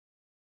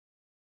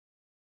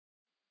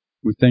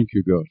We thank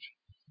you, God.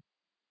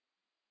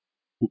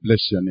 We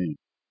bless your name.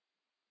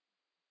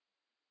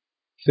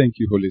 Thank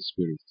you, Holy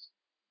Spirit.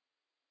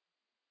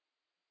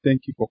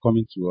 Thank you for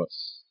coming to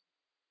us.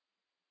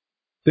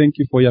 Thank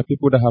you for your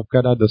people that have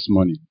gathered this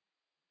morning.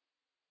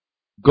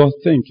 God,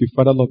 thank you,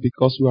 Father Lord,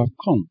 because we have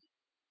come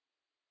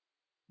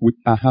with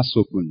our hearts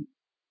open.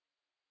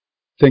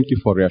 Thank you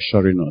for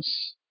reassuring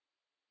us.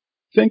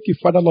 Thank you,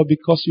 Father Lord,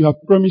 because you have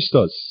promised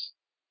us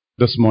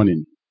this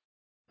morning.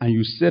 And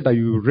you said that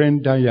you will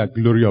rain down your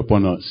glory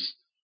upon us.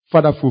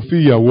 Father, fulfill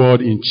your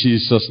word in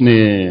Jesus'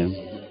 name.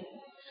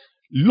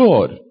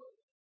 Lord,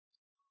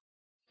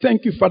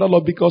 thank you, Father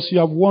Lord, because you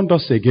have warned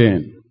us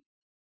again.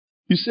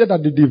 You said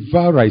that the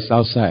devourer is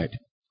outside.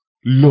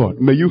 Lord,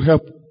 may you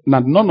help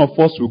that none of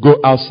us will go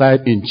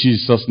outside in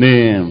Jesus'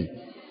 name.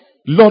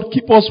 Lord,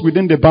 keep us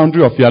within the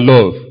boundary of your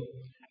love.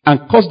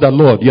 And cause the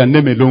Lord, your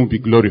name alone will be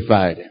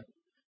glorified.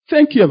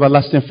 Thank you,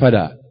 everlasting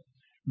Father,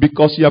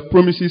 because your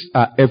promises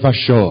are ever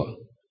sure.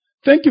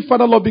 Thank you,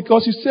 Father Lord,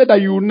 because you said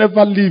that you will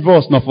never leave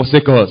us nor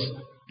forsake us.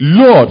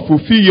 Lord,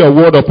 fulfill your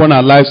word upon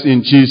our lives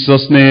in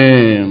Jesus'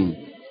 name.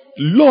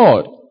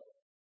 Lord,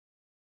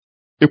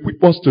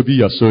 equip us to be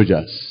your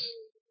soldiers.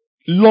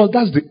 Lord,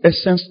 that's the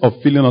essence of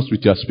filling us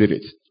with your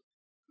spirit.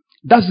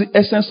 That's the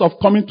essence of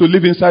coming to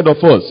live inside of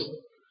us.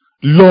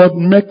 Lord,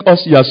 make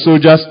us your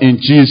soldiers in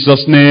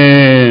Jesus'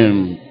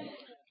 name.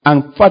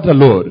 And Father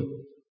Lord,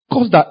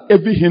 cause that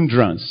every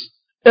hindrance,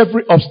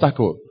 every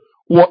obstacle,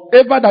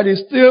 whatever that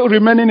is still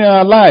remaining in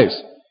our lives,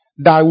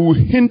 that will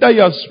hinder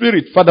your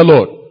spirit, Father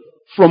Lord,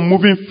 from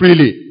moving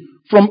freely,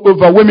 from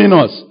overwhelming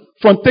us,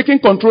 from taking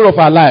control of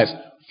our lives.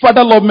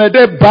 Father Lord, may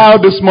they bow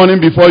this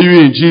morning before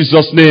you in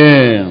Jesus'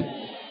 name.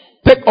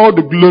 Take all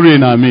the glory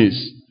in our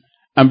midst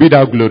and be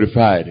thou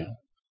glorified.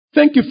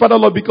 Thank you, Father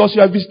Lord, because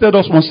you have visited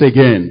us once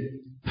again.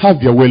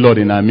 Have your way, Lord,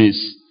 in our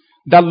midst.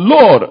 That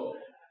Lord,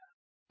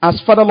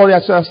 as Father Lord,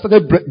 as you have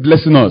started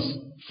blessing us,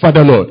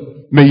 Father Lord,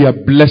 may your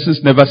blessings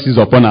never cease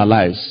upon our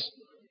lives.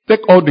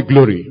 Take all the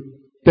glory.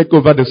 Take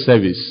over the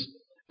service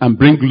and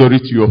bring glory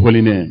to your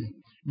holy name.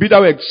 Be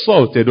thou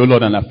exalted, O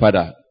Lord and our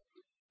Father.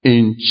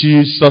 In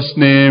Jesus'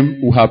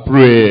 name we have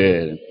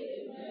prayed.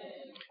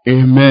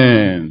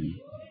 Amen.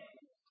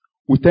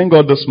 We thank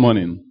God this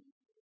morning.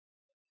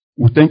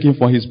 We thank him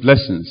for his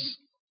blessings.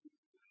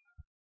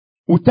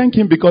 We thank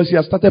him because he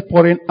has started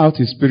pouring out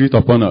his spirit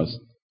upon us.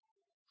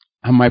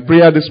 And my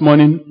prayer this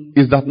morning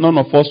is that none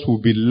of us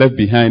will be left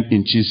behind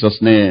in Jesus'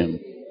 name.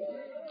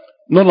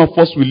 None of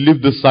us will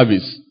leave this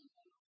service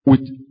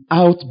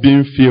without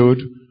being filled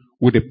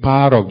with the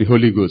power of the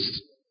Holy Ghost.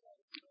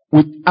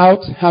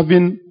 Without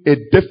having a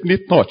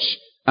definite touch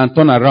and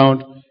turn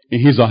around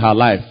in his or her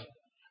life.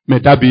 May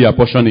that be your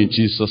portion in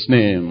Jesus'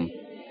 name.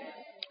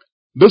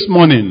 This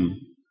morning,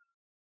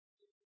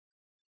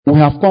 we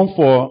have come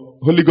for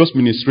Holy Ghost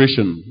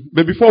ministration.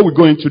 But before we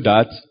go into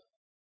that,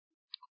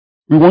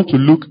 we want to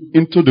look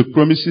into the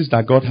promises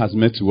that God has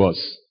made to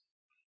us.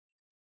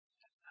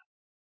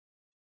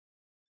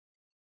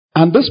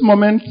 And this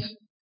moment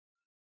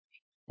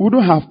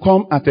wouldn't have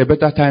come at a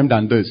better time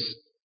than this.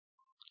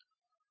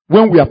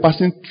 When we are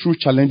passing through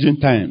challenging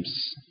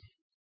times.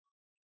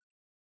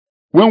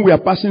 When we are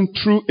passing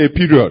through a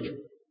period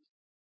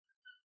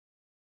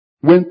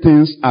when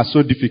things are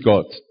so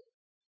difficult.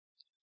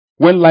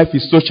 When life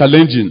is so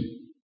challenging.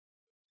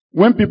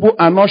 When people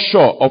are not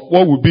sure of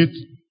what will be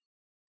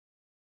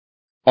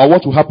or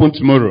what will happen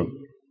tomorrow.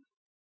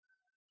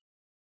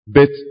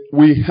 But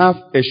we have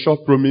a sure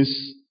promise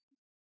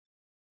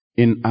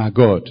in our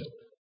God.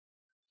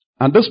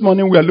 And this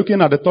morning we are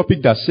looking at the topic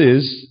that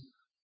says,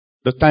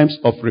 the times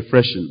of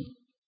refreshing.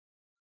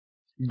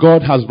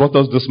 God has brought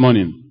us this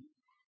morning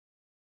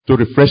to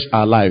refresh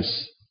our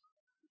lives.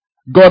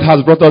 God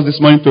has brought us this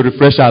morning to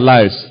refresh our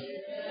lives.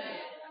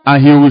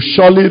 And he will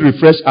surely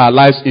refresh our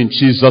lives in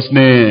Jesus'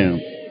 name.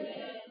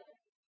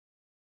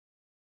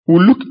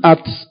 We'll look at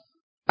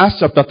Acts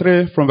chapter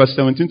 3 from verse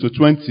 17 to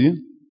 20.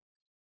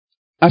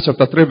 Acts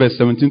chapter 3 verse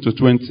 17 to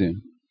 20.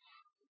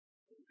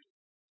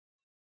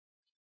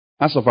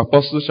 Acts of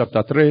Apostles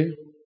chapter 3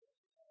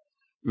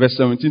 verse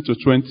 17 to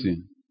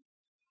 20.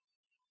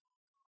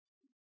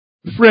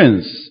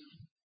 Friends,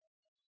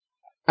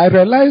 I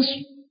realize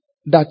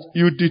that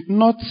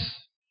what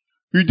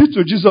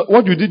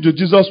you did to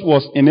Jesus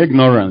was in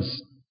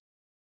ignorance.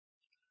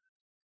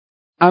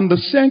 And the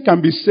same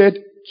can be said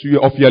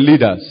of your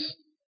leaders.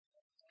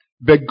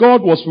 But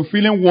God was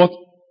fulfilling what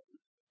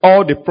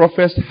all the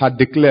prophets had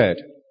declared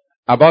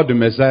about the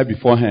Messiah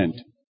beforehand.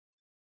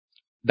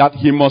 That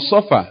he must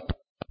suffer.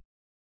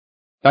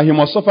 That he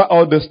must suffer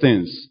all these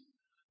things.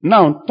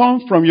 Now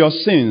turn from your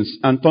sins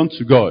and turn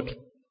to God.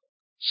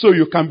 So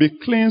you can be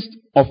cleansed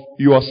of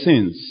your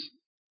sins.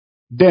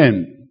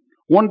 Then,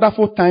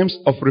 wonderful times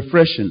of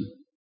refreshing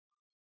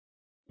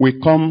will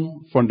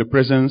come from the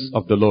presence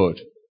of the Lord.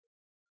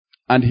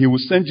 And he will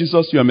send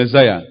Jesus, your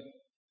Messiah,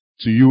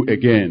 to you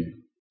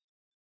again.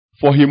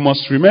 For he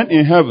must remain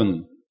in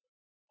heaven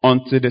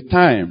until the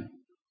time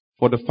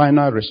for the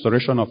final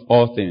restoration of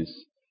all things,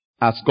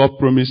 as God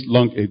promised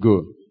long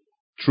ago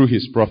through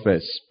his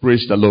prophets.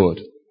 Praise the Lord.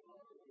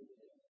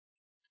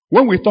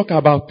 When we talk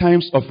about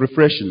times of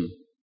refreshing,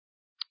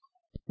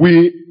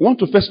 we want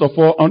to first of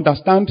all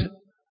understand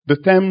the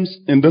terms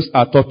in this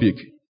our topic.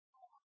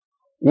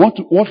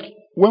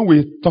 When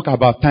we talk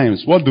about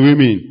times, what do we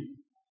mean?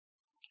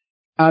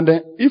 And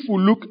if we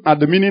look at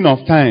the meaning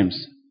of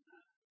times,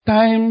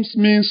 times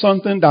means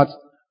something that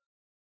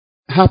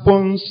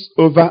happens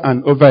over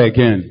and over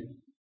again.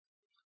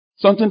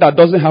 Something that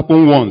doesn't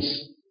happen once.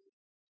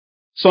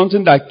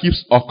 Something that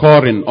keeps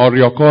occurring or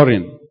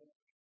reoccurring.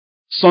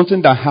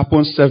 Something that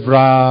happens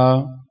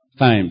several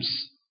times.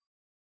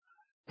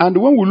 And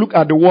when we look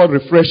at the word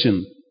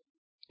refreshing,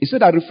 he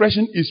said that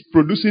refreshing is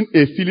producing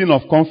a feeling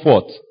of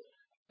comfort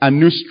and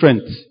new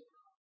strength.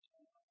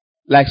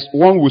 Like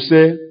one will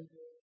say,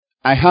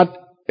 I had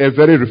a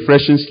very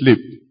refreshing sleep.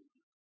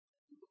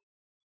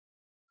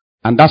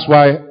 And that's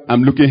why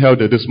I'm looking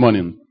healthy this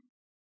morning.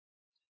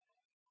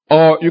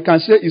 Or you can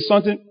say it's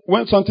something,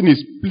 when something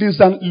is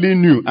pleasantly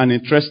new and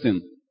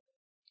interesting.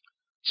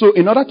 So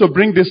in order to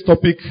bring this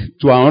topic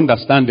to our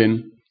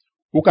understanding,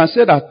 we can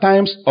say that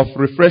times of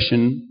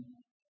refreshing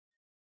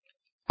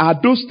are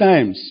those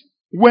times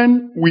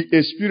when we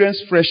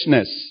experience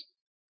freshness,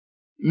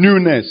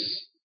 newness,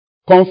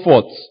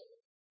 comfort,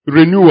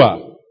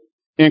 renewal,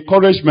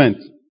 encouragement,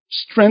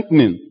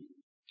 strengthening,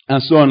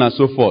 and so on and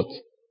so forth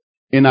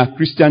in our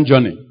Christian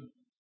journey.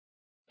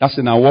 That's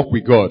in our walk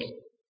with God.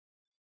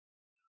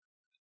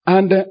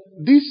 And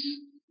this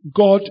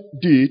God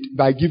did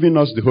by giving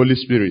us the Holy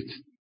Spirit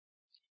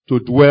to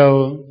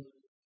dwell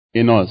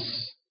in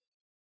us,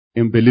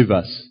 in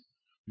believers.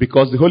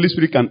 Because the Holy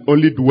Spirit can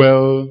only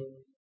dwell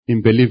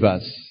in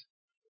believers.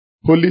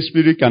 Holy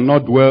Spirit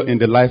cannot dwell in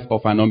the life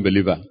of an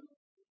unbeliever.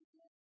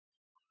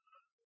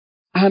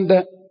 And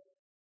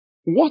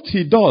what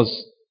he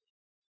does,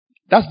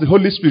 that's the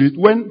Holy Spirit,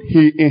 when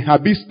he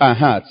inhabits our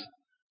hearts,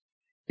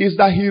 is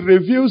that he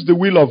reveals the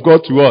will of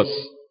God to us.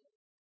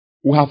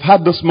 We have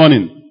heard this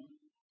morning,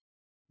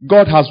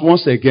 God has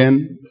once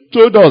again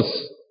told us,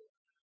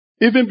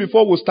 even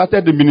before we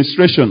started the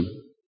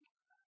ministration,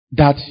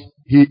 that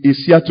he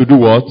is here to do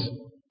what?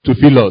 To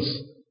fill us.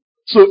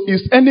 So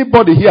is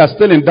anybody here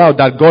still in doubt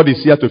that God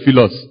is here to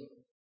fill us?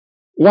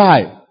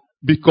 Why?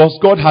 Because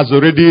God has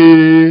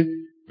already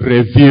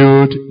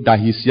revealed that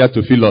he's here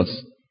to fill us.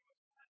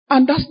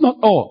 And that's not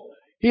all.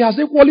 He has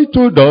equally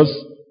told us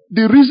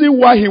the reason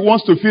why he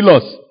wants to fill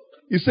us.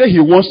 He said he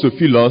wants to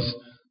fill us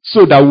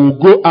so that we'll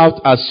go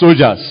out as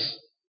soldiers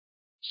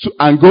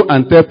and go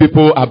and tell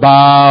people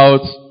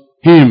about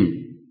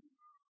him.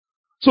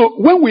 So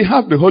when we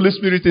have the Holy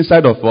Spirit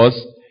inside of us,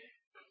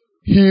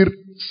 he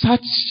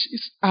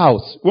searches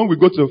out. When we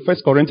go to 1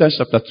 Corinthians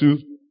chapter 2,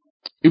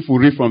 if we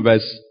read from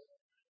verse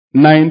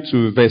 9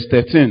 to verse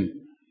 13,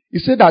 he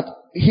said that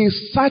he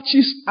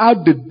searches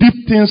out the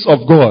deep things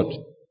of God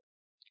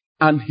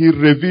and he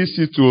reveals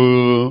it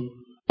to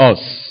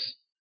us.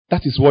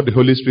 That is what the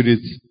Holy Spirit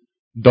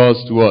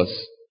does to us.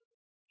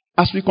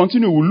 As we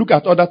continue, we'll look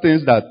at other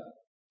things that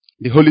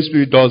the Holy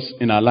Spirit does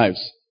in our lives.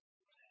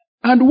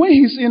 And when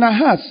he's in our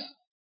hearts,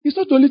 it's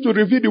not only to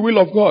reveal the will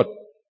of God.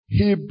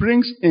 He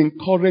brings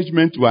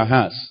encouragement to our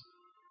hearts.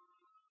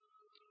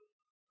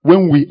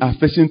 When we are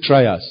facing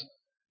trials,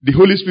 the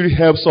Holy Spirit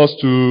helps us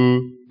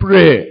to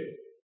pray.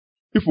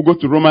 If we go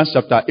to Romans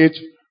chapter 8,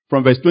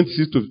 from verse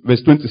 26 to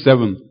verse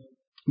 27,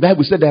 the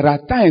Bible said there are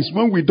times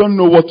when we don't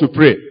know what to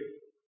pray.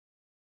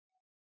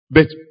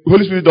 But the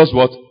Holy Spirit does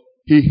what?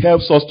 He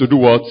helps us to do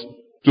what?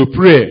 To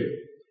pray.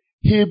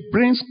 He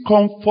brings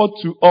comfort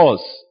to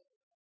us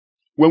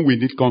when we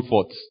need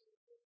comfort.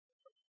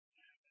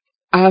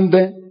 And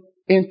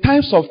in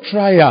times of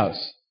trials,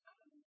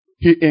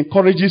 he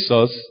encourages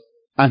us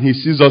and he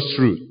sees us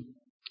through.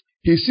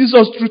 He sees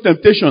us through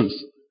temptations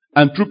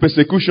and through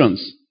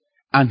persecutions,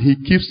 and he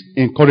keeps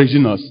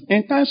encouraging us.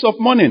 In times of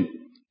mourning,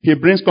 he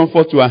brings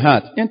comfort to our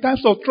heart. In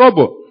times of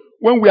trouble,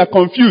 when we are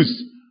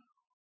confused,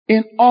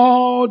 in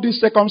all these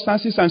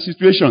circumstances and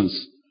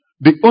situations,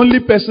 the only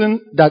person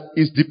that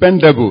is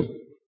dependable,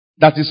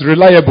 that is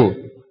reliable,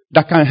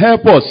 that can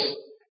help us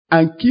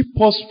and keep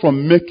us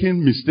from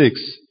making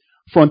mistakes,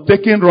 from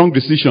taking wrong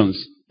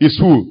decisions, is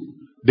who?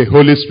 The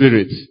Holy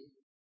Spirit.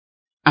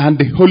 And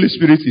the Holy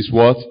Spirit is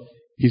what?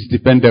 He's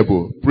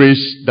dependable.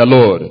 Praise the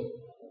Lord.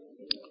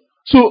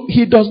 So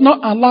he does not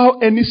allow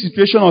any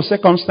situation or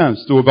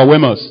circumstance to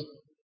overwhelm us.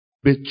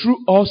 But through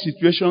all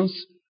situations,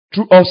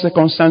 through all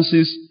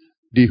circumstances,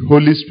 the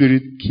Holy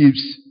Spirit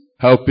keeps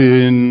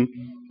helping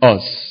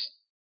us.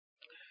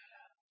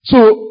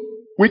 So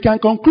we can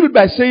conclude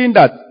by saying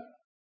that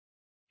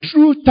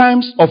true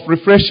times of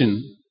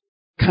refreshing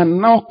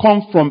can now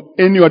come from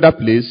any other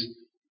place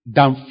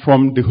than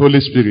from the Holy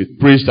Spirit.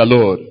 Praise the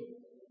Lord.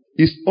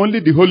 It's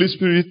only the Holy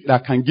Spirit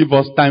that can give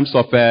us times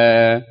of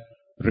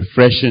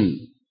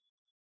refreshing.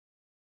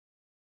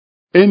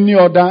 Any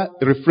other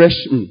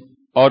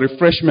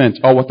refreshment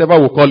or whatever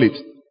we call it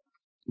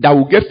that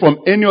we get from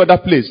any other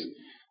place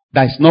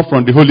that is not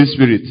from the Holy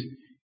Spirit,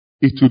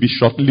 it will be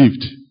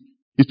short-lived.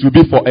 It will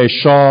be for a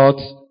short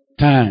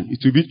time. It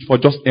will be for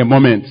just a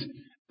moment.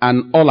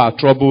 And all our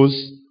troubles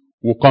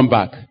will come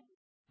back.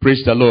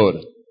 Praise the Lord.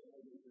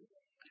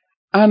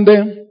 And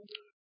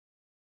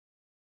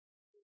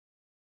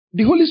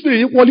the Holy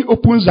Spirit equally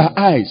opens our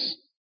eyes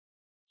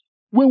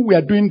when we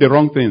are doing the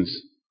wrong things,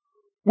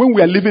 when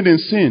we are living in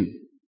sin,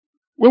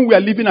 when we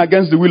are living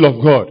against the will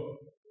of God.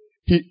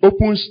 He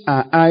opens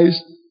our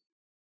eyes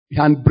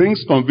and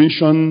brings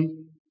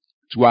conviction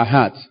to our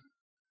heart.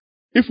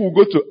 If we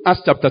go to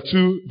Acts chapter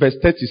 2, verse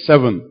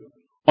 37,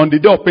 on the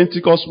day of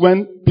Pentecost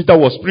when Peter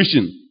was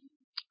preaching,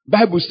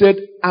 Bible said,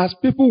 as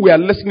people were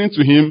listening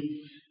to him,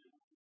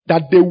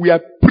 that they were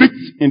pricked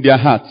in their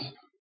heart.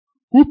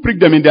 Who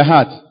pricked them in their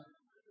heart?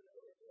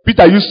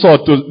 Peter used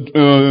sword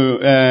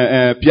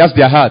to pierce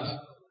their heart.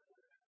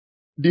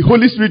 The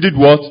Holy Spirit did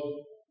what?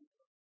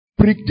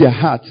 Pricked their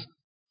heart,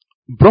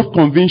 brought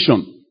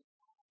conviction,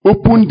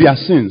 opened their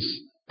sins,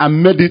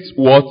 and made it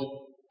what?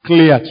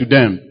 Clear to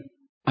them.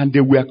 And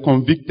they were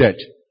convicted.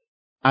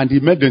 And he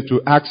made them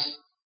to ask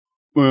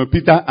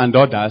Peter and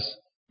others,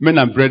 men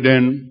and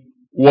brethren,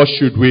 what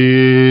should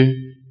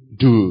we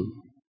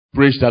do?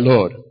 Praise the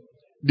Lord.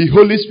 The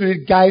Holy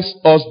Spirit guides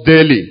us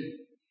daily,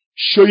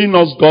 showing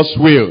us God's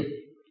will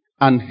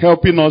and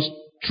helping us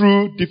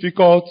through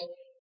difficult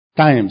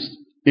times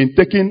in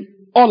taking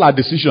all our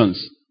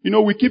decisions. You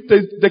know, we keep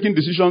taking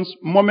decisions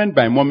moment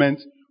by moment.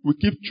 We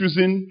keep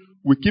choosing.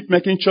 We keep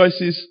making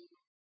choices.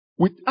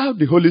 Without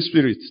the Holy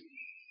Spirit,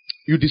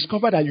 you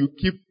discover that you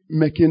keep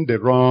making the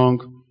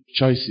wrong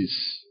choices.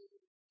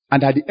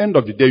 And at the end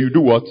of the day, you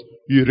do what?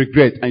 You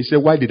regret. And you say,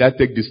 why did I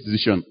take this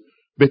decision?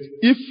 But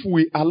if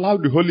we allow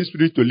the Holy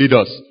Spirit to lead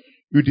us,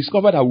 you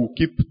discover that we'll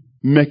keep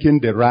making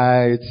the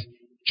right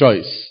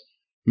choice.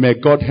 May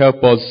God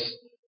help us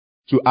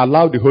to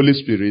allow the Holy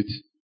Spirit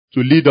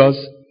to lead us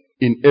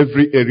in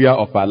every area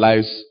of our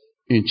lives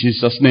in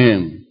Jesus'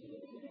 name.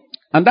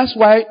 And that's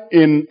why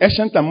in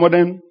Ancient and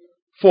Modern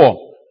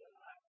 4,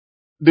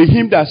 the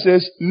hymn that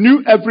says,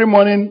 new every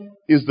morning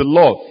is the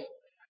Lord,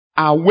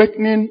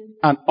 awakening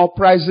and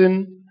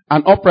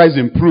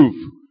uprising proof.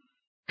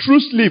 Through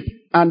sleep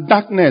and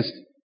darkness,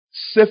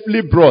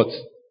 safely brought,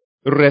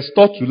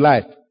 restored to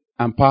life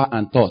and power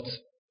and thought.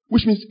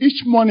 Which means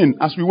each morning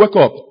as we wake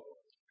up,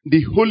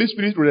 the Holy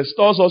Spirit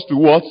restores us to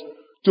what?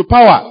 To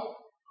power.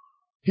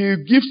 He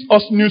gives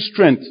us new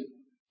strength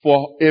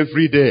for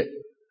every day.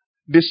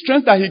 The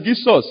strength that He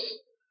gives us,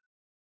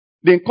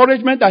 the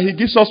encouragement that He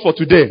gives us for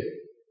today,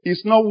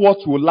 is not what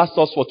will last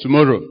us for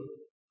tomorrow.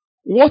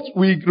 What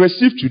we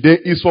receive today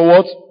is for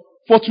what?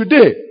 For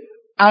today.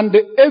 And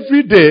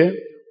every day,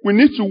 we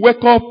need to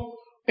wake up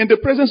in the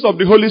presence of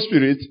the Holy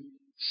Spirit,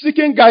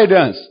 seeking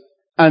guidance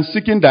and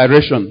seeking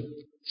direction,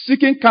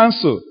 seeking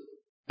counsel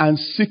and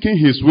seeking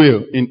His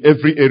will in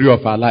every area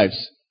of our lives.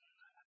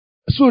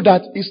 So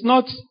that it's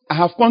not, I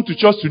have come to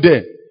church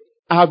today,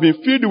 I have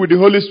been filled with the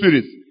Holy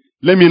Spirit,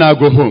 let me now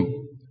go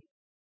home.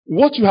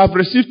 What you have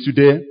received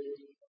today,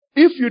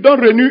 if you don't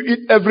renew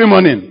it every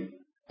morning,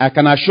 I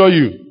can assure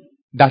you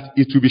that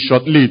it will be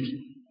short-lived.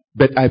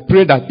 But I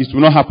pray that it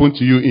will not happen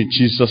to you in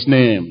Jesus'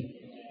 name.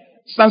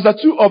 Stanza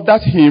 2 of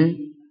that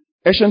hymn,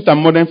 Ancient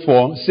and Modern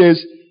 4,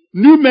 says,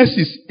 new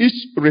mercies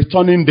each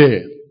returning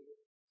day.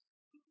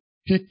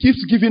 He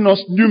keeps giving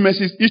us new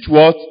mercies each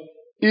what?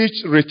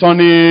 Each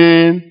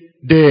returning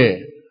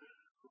day.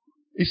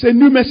 He said,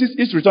 new mercies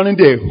each returning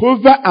day.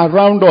 Hover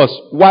around us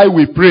while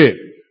we pray.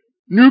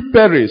 New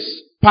perils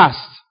past.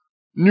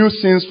 New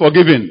sins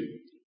forgiven.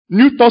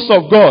 New thoughts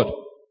of God.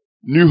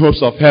 New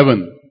hopes of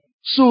heaven.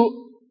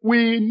 So,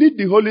 we need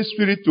the Holy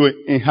Spirit to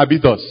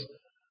inhabit us.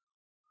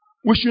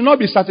 We should not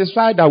be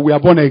satisfied that we are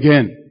born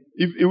again.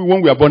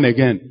 When we are born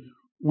again,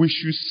 we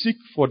should seek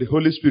for the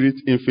Holy Spirit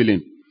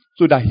infilling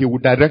so that He will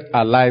direct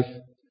our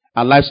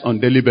lives on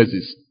daily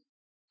basis.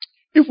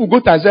 If we go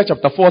to Isaiah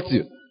chapter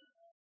 40,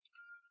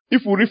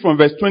 if we read from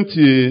verse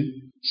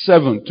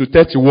 27 to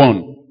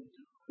 31,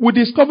 we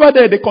discover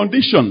there the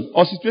condition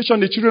or situation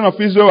the children of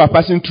Israel were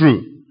passing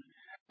through.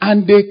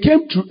 And they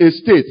came to a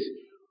state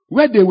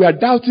where they were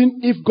doubting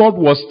if God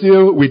was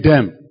still with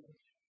them,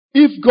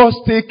 if God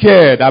still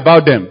cared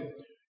about them,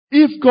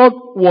 if God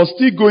was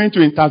still going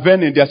to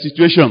intervene in their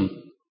situation.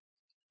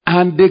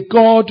 And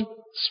God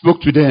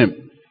spoke to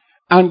them.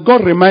 And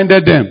God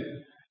reminded them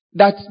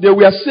that they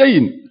were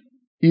saying,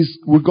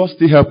 will God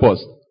still help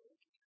us?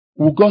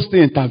 Will God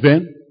still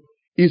intervene?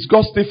 Is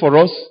God still for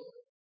us?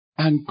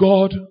 And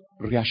God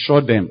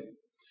reassured them.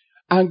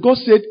 And God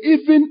said,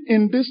 even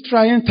in this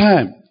trying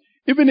time,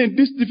 even in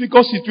this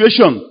difficult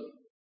situation,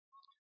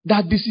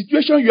 that the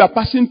situation you are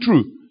passing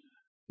through,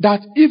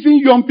 that even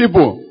young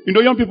people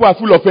are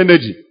full of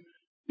energy.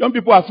 Young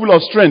people are full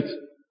of strength.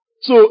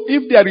 So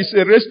if there is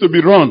a race to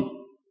be run,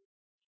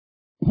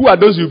 who are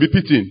those you'll be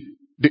pitying?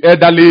 The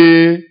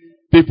elderly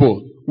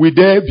people. Will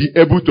they be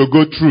able to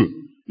go through?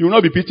 You will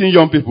not be pitying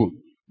young people.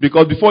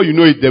 Because before you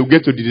know it, they will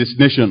get to the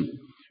destination.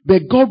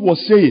 But God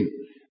was saying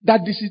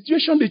that the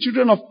situation the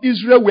children of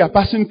Israel were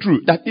passing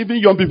through, that even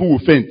young people will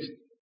faint.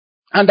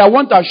 And I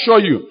want to assure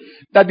you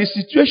that the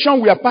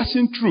situation we are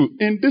passing through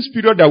in this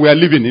period that we are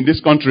living in this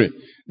country,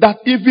 that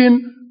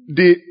even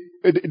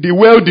the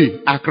wealthy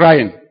are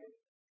crying.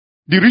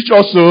 The rich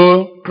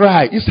also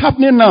cry. It's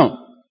happening now.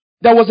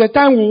 There was a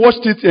time we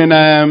watched it in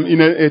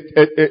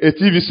a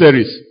TV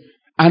series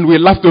and we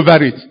laughed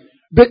over it.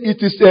 But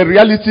it is a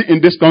reality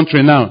in this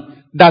country now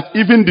that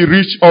even the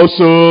rich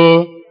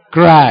also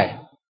cry.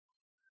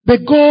 But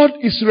God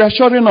is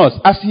reassuring us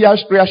as He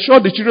has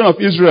reassured the children of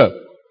Israel.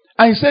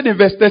 And He said in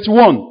verse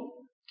 31,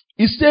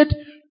 He said,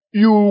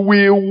 you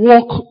will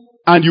walk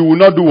and you will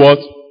not do what?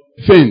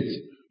 Faint.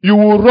 You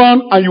will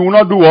run and you will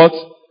not do what?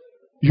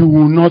 You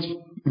will not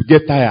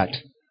get tired.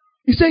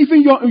 He said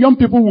even young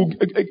people will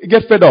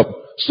get fed up.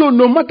 So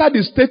no matter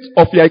the state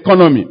of your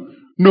economy,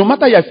 no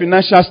matter your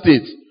financial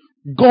state,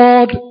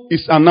 God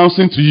is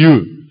announcing to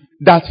you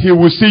that He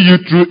will see you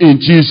through in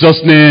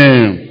Jesus'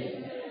 name.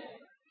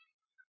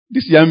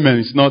 This young man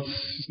is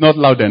not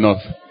loud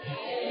enough.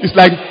 It's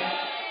like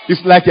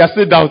you are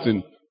still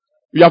doubting.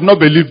 You have not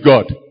believed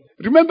God.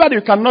 Remember,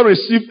 you cannot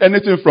receive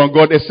anything from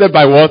God except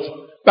by what?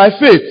 By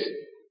faith.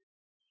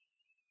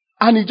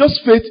 And it's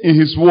just faith in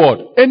His word.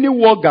 Any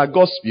word that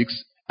God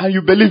speaks, and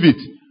you believe it,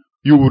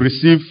 you will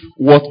receive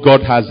what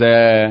God has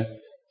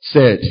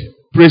said.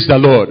 Praise the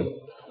Lord.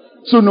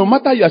 So no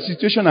matter your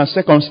situation and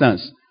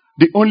circumstance,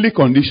 the only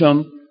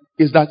condition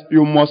is that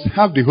you must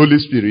have the Holy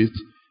Spirit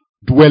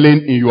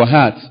dwelling in your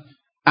heart.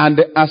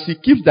 And as He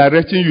keeps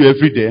directing you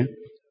every day,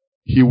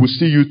 He will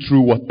see you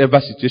through whatever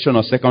situation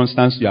or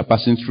circumstance you are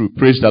passing through.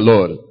 Praise the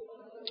Lord.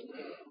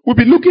 We'll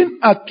be looking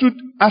at two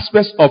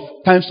aspects of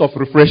times of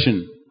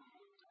refreshing.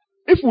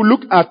 If we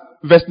look at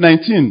verse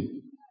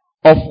 19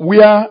 of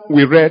where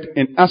we read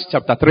in Acts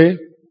chapter 3,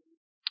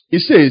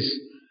 it says,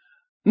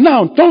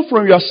 now turn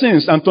from your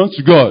sins and turn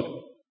to God,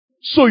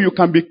 so you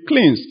can be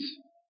cleansed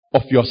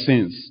of your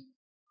sins.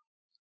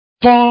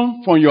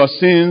 Turn from your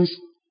sins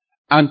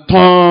and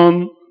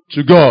turn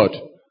to God,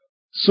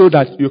 so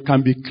that you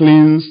can be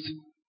cleansed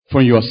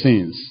from your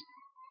sins.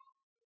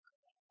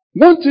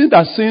 One thing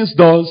that sins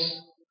does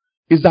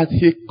is that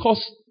He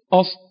cuts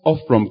us off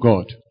from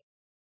God.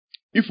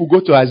 If we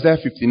go to Isaiah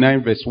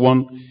 59 verse 1,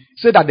 it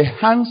says that the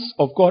hands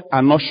of God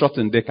are not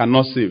shortened, they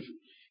cannot save.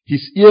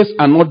 His ears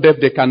are not deaf,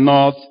 they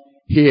cannot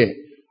hear.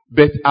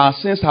 But our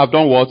sins have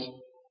done what?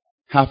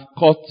 Have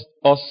cut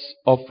us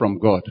off from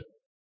God.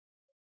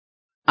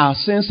 Our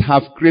sins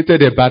have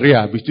created a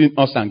barrier between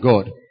us and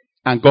God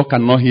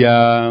cannot hear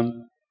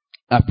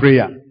a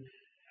prayer.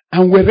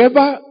 And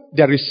wherever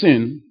there is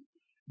sin,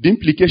 the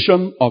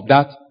implication of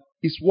that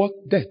is what?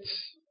 Death.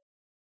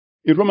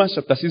 In Romans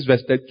chapter 6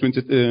 verse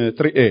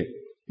 23a,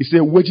 it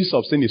says wages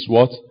of sin is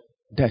what?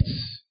 Death.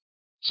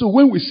 So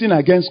when we sin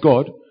against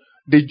God,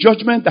 the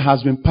judgment that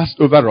has been passed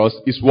over us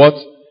is what?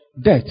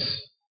 Death.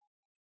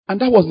 And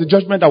that was the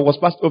judgment that was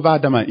passed over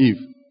Adam and Eve.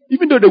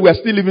 Even though they were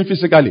still living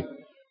physically.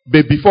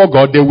 But before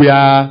God, they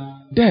were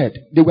dead.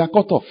 They were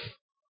cut off.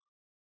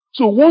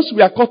 So once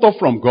we are cut off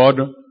from God,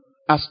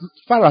 as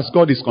far as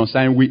God is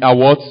concerned, we are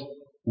what?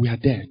 We are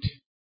dead.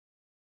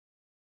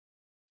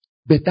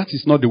 But that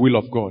is not the will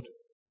of God.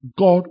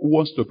 God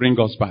wants to bring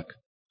us back.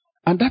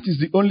 And that is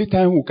the only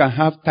time we can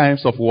have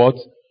times of what?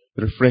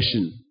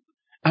 Refreshing.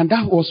 And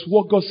that was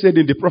what God said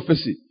in the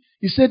prophecy.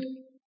 He said,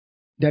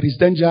 there is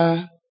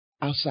danger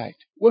outside.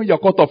 When you are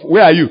cut off,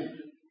 where are you?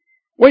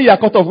 When you are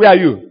cut off, where are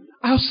you?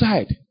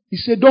 Outside. He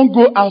said, don't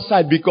go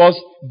outside because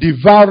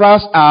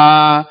devourers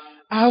are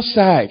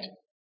outside.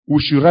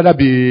 We should rather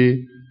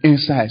be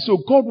inside. So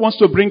God wants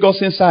to bring us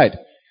inside.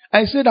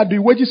 And he said that the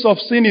wages of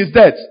sin is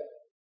death.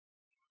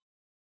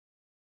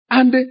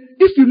 And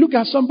if you look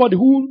at somebody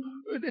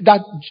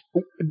that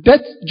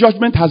death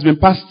judgment has been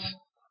passed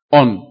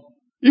on.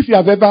 If you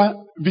have ever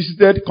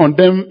visited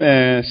condemned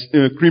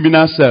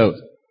criminal cells,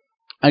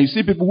 and you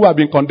see people who have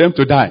been condemned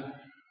to die,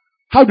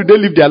 how do they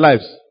live their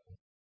lives?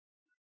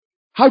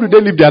 How do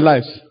they live their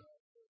lives?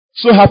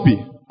 So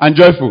happy and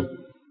joyful.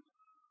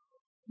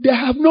 They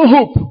have no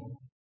hope.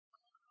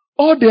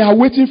 All they are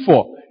waiting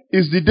for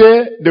is the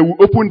day they will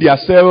open their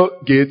cell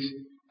gate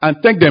and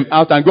take them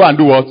out and go and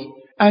do what?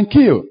 And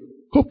kill.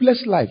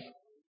 Hopeless life.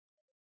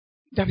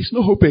 There is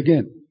no hope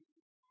again.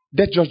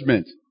 Death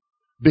judgment.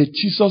 But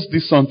Jesus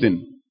did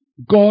something.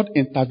 God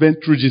intervened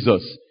through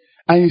Jesus.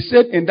 And he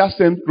said in that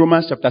same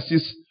Romans chapter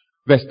 6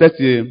 verse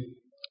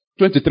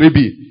 23b,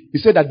 he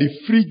said that the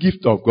free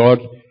gift of God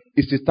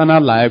is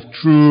eternal life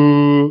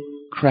through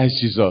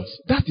Christ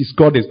Jesus. That is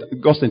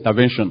God's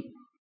intervention.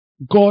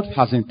 God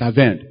has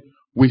intervened.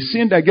 We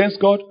sinned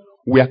against God.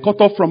 We are cut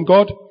off from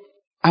God.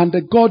 And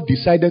God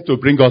decided to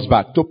bring us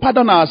back, to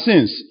pardon our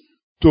sins,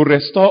 to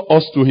restore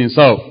us to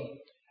himself.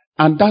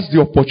 And that's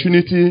the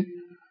opportunity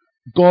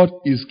God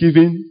is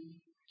giving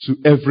to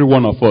every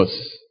one of us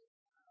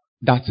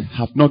that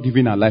have not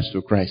given our lives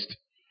to Christ.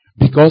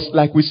 Because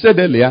like we said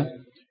earlier,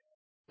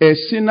 a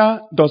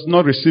sinner does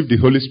not receive the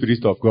Holy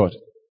Spirit of God.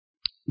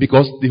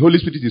 Because the Holy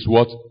Spirit is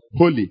what?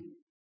 Holy.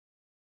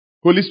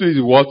 Holy Spirit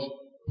is what?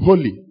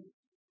 Holy.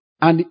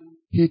 And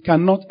he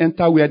cannot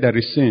enter where there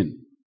is sin.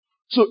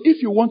 So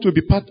if you want to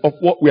be part of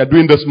what we are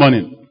doing this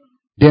morning,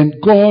 then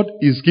God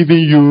is giving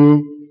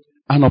you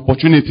an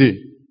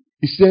opportunity.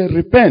 He said,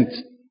 repent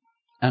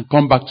and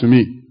come back to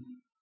me.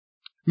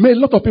 A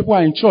lot of people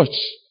are in church.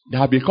 They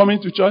have been coming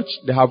to church.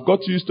 They have got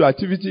used to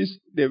activities.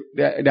 They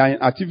are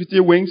in activity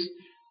wings.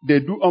 They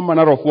do all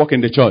manner of work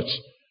in the church.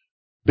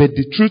 But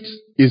the truth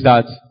is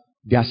that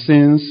their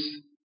sins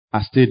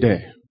are still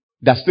there.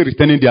 They are still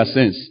returning their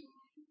sins.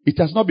 It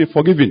has not been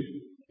forgiven.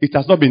 It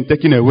has not been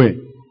taken away.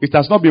 It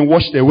has not been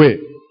washed away.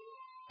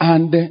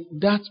 And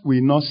that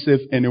will not save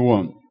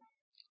anyone.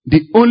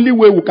 The only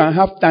way we can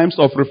have times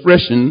of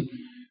refreshing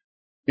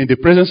in the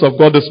presence of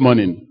God this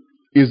morning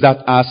is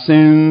that our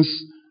sins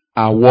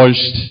are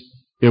washed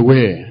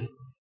away.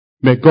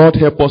 May God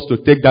help us to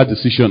take that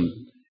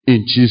decision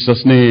in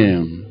Jesus'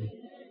 name.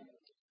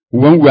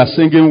 When we are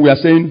singing, we are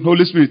saying,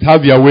 Holy Spirit,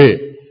 have your way.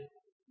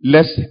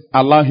 Let's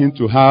allow him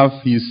to have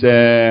his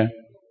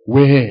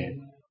way.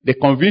 The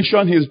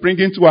conviction he is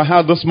bringing to our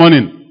heart this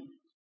morning,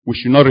 we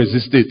should not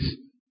resist it.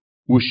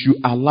 We should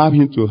allow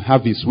him to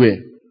have his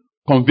way.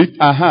 Convict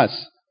our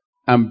hearts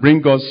and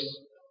bring us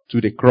to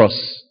the cross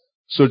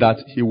so that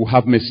he will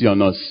have mercy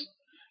on us.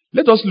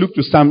 Let us look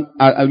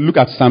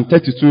at Psalm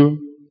 32.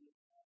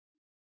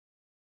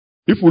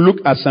 If we look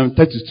at Psalm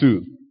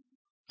 32,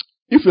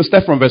 if you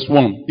start from verse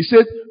 1, it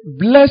said,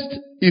 Blessed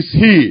is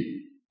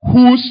he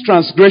whose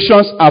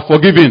transgressions are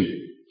forgiven,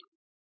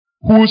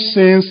 whose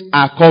sins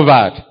are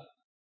covered.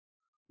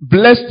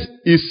 Blessed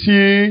is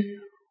he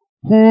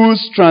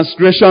whose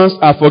transgressions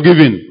are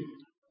forgiven,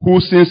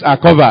 whose sins are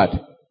covered.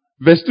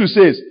 Verse 2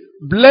 says,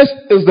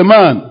 Blessed is the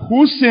man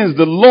whose sins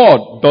the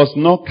Lord does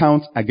not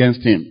count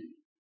against him.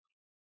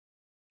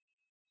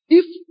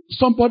 If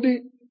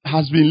somebody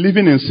has been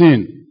living in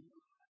sin,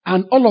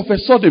 and all of a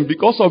sudden,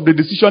 because of the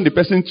decision the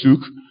person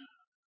took,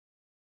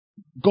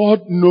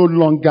 God no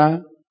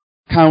longer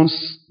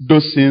counts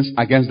those sins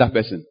against that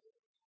person.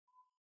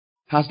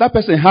 Has that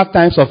person had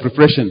times of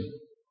refreshing?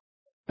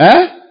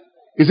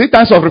 Is it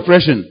times of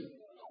refreshing?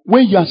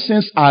 When your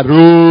sins are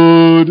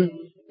rolled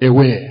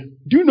away.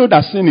 Do you know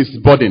that sin is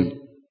burden?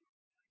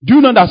 Do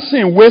you know that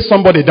sin weighs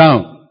somebody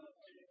down?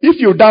 If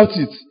you doubt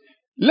it,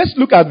 let's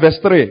look at verse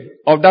 3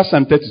 of that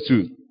Psalm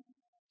 32.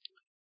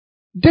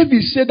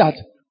 David said that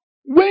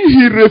when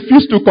he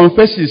refused to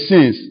confess his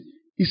sins,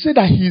 he said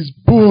that his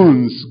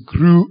bones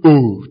grew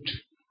old.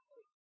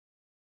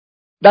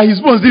 That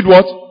his bones did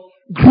what?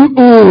 Grew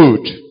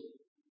old.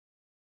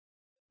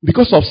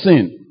 Because of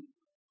sin.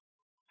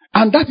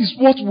 And that is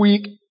what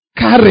we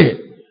carry.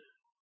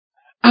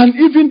 And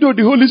even though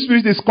the Holy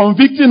Spirit is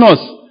convicting us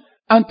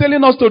and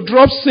telling us to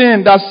drop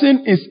sin, that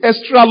sin is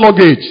extra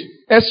luggage,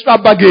 extra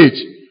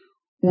baggage,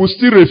 we'll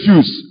still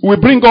refuse.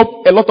 We'll bring up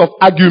a lot of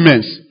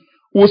arguments.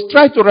 We'll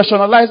try to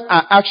rationalize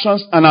our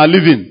actions and our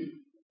living.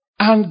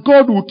 And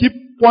God will keep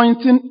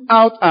pointing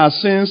out our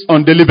sins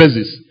on daily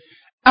basis.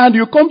 And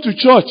you come to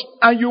church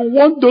and you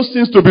want those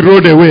sins to be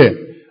rolled away.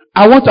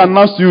 I want to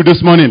announce to you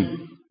this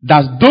morning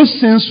that those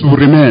sins will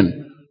remain.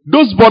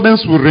 Those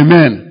burdens will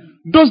remain.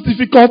 Those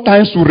difficult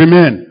times will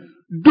remain.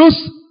 Those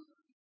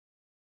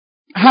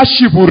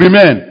hardship will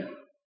remain.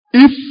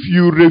 If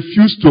you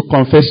refuse to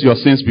confess your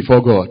sins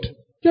before God.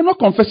 You're not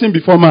confessing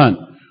before man.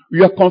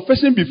 You are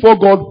confessing before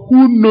God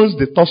who knows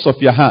the thoughts of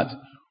your heart.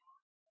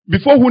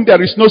 Before whom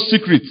there is no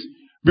secret.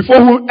 Before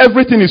whom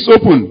everything is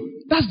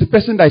open. That's the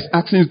person that is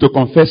asking you to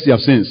confess your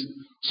sins.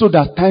 So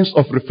that times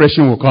of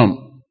refreshing will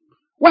come.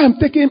 Why I'm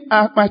taking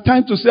my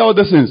time to say all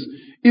these things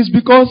is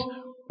because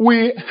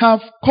we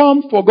have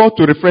come for God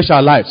to refresh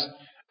our lives.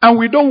 And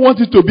we don't want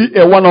it to be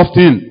a one-off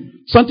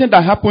thing. Something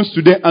that happens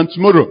today and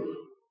tomorrow.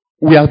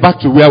 We are back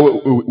to where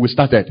we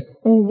started.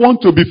 We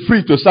want to be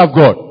free to serve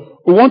God.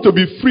 We want to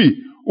be free.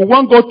 We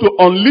want God to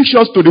unleash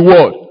us to the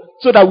world.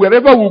 So that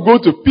wherever we go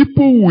to,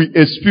 people will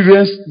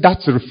experience that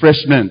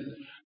refreshment.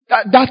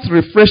 That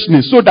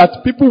refreshment. So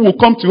that people will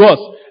come to us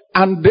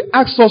and they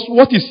ask us,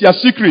 what is your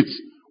secret?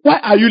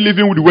 Why are you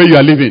living the way you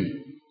are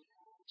living?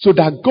 So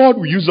that God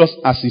will use us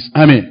as his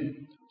army.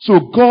 So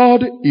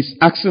God is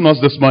asking us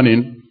this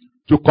morning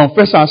to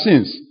confess our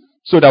sins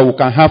so that we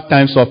can have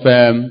times of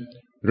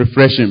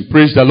refreshing.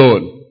 Praise the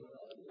Lord.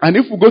 And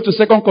if we go to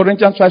 2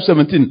 Corinthians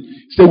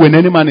 5:17, say when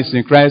any man is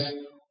in Christ,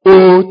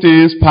 all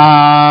things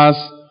pass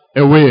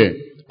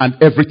away and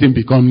everything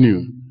become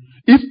new.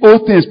 If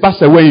all things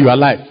pass away in your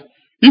life,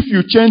 if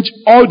you change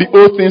all the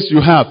old things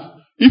you have,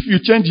 if you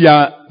change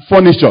your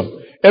furniture,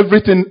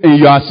 everything in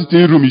your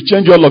sitting room, you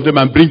change all of them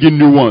and bring in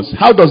new ones,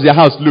 how does your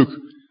house look?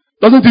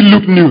 Doesn't it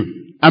look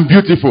new and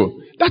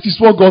beautiful? That is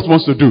what God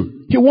wants to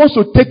do. He wants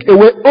to take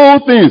away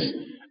all things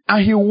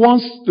and he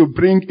wants to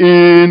bring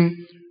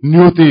in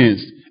new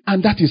things.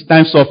 And that is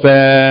times of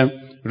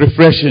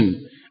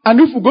refreshing. And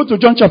if we go to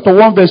John chapter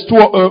 1 verse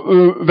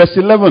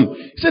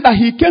 11, he said that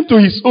he came to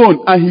his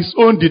own and his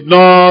own did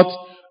not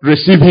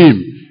receive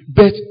him.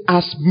 But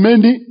as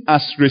many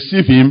as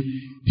receive him,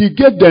 he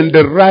gave them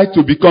the right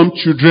to become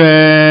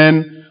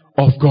children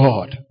of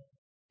God.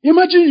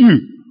 Imagine you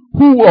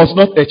who was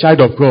not a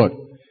child of God.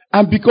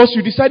 And because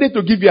you decided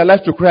to give your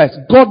life to Christ,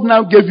 God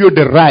now gave you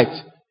the right,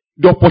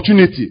 the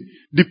opportunity,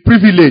 the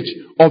privilege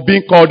of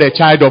being called a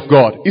child of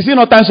God. Is it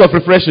not times of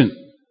refreshing?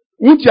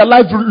 Won't your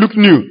life look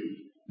new?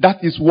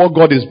 That is what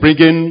God is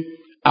bringing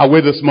our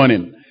way this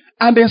morning.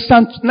 And in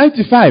Psalm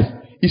 95,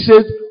 he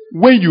says,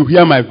 when you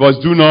hear my voice,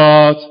 do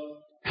not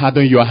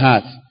harden your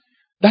heart.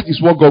 That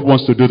is what God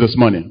wants to do this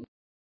morning.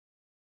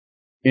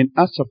 In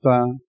Acts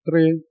chapter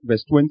 3,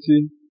 verse 20,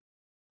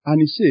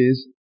 and he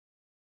says,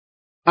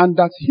 and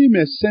that he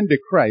may send the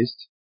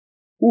Christ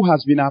who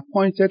has been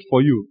appointed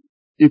for you,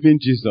 even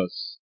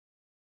Jesus.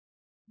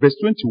 Verse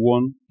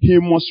 21, he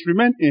must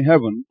remain in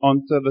heaven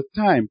until the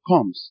time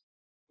comes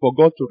for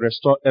God to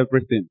restore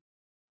everything,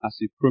 as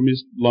he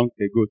promised long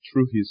ago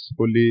through his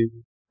holy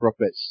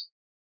prophets.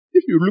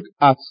 If you look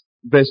at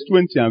verse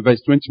 20 and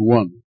verse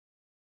 21,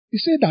 he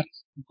said that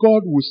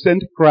God will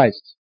send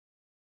Christ,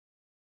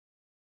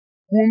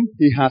 whom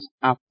he has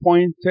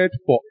appointed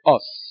for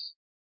us.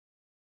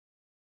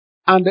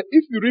 And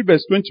if you read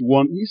verse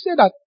 21, he said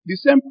that the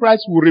same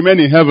Christ will remain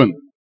in heaven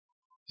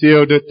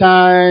till the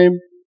time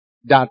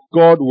that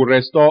God will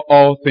restore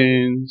all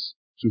things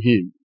to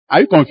him.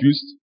 Are you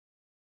confused?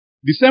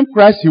 The same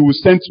Christ he will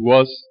send to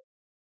us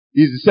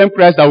is the same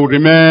Christ that will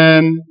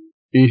remain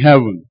in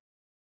heaven.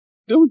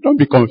 Don't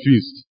be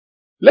confused.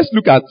 Let's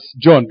look at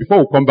John before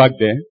we come back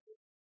there.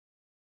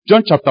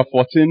 John chapter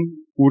 14,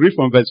 we'll read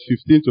from verse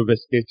 15 to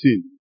verse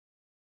 18.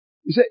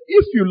 He said,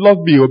 if you love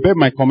me, obey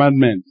my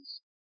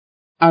commandments,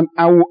 and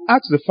I will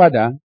ask the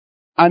Father,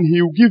 and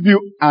he will give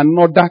you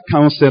another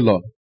counselor.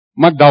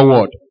 Mark that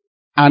word.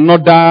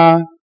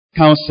 Another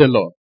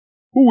counselor,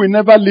 who will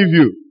never leave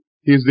you.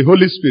 He is the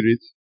Holy Spirit,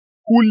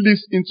 who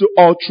leads into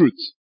all truth.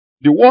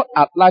 The world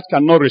at large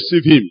cannot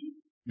receive him,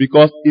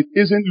 because it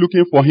isn't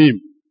looking for him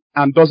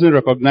and doesn't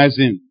recognize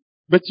him.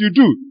 But you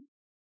do,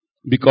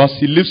 because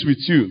he lives with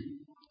you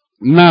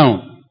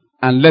now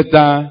and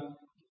later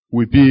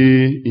will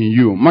be in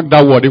you. Mark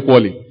that word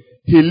equally.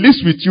 He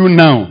lives with you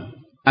now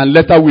and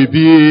later will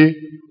be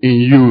in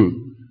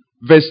you.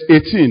 Verse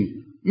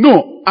 18.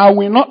 No, I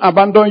will not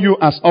abandon you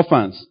as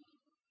orphans.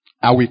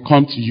 I will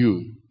come to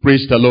you.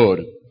 Praise the Lord.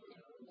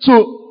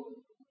 So,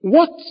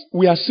 what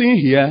we are seeing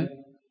here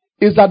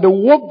is that the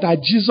work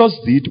that Jesus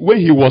did when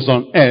he was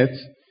on earth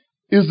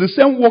is the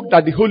same work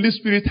that the Holy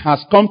Spirit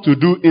has come to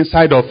do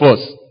inside of us.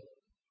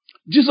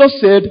 Jesus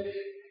said,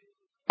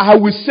 I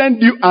will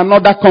send you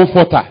another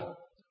comforter.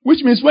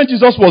 Which means when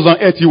Jesus was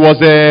on earth, he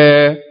was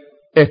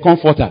a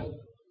comforter.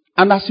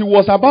 And as he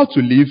was about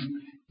to leave,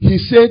 he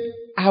said,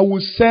 I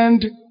will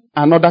send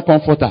another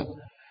comforter.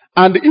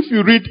 And if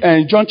you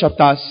read John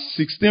chapter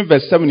 16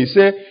 verse 7, he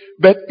said,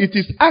 but it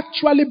is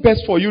actually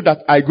best for you that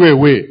I go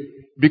away.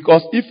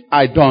 Because if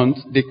I don't,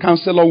 the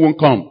counselor won't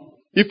come.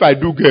 If I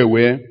do go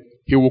away,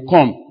 he will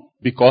come.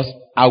 Because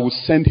I will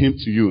send him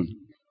to you.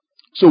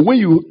 So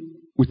when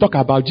we talk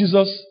about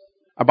Jesus,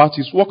 about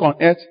his work on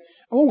earth,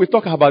 and when we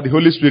talk about the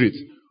Holy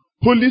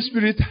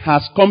Spirit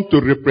has come to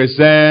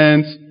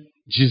represent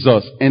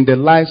Jesus in the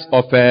lives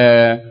of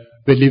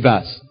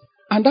believers.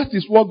 And that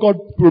is what God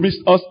promised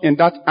us in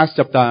that Acts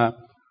chapter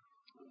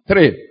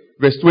 3,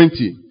 verse 20.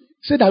 He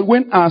said that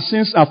when our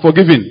sins are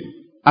forgiven,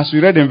 as we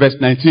read in verse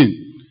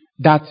 19,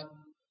 that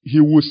he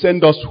will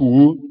send us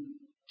who?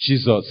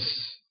 Jesus,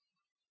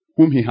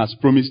 whom he has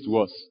promised to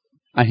us.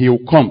 And he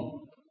will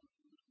come.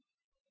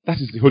 That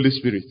is the Holy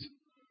Spirit.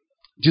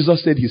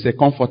 Jesus said he's a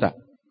comforter.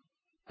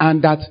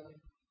 And that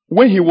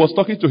when he was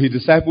talking to his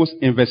disciples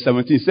in verse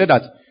 17, he said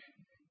that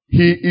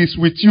he is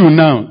with you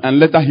now and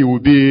later he will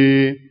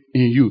be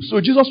in you. So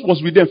Jesus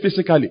was with them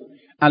physically.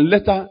 And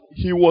later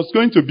he was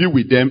going to be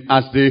with them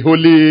as the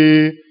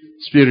Holy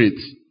Spirit.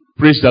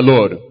 Praise the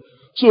Lord.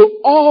 So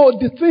all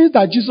the things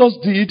that Jesus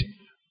did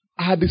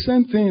are the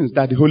same things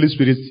that the Holy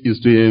Spirit is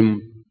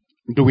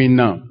doing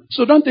now.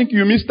 So don't think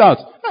you missed out.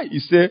 You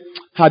say,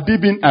 had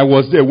it been I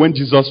was there when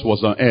Jesus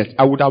was on earth,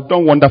 I would have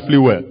done wonderfully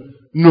well.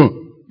 No,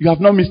 you have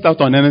not missed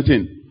out on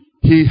anything.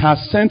 He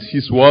has sent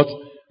his word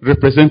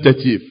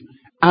representative.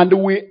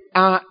 And we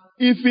are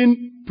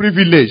even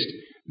privileged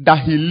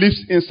that he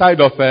lives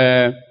inside of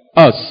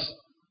us.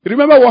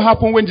 Remember what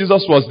happened when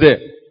Jesus was there?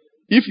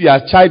 If your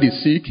child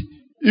is sick,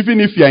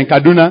 even if you are in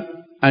Kaduna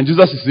and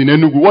Jesus is in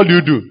Enugu, what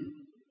do?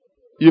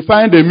 You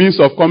find a means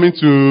of coming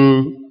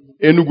to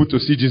Enugu to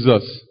see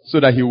Jesus so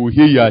that he will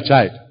heal your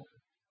child.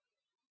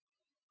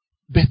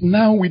 But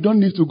now we don't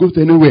need to go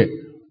to anywhere.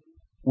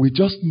 We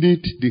just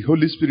need the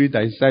Holy Spirit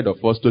that is inside of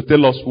us to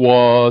tell us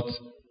what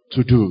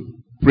to do.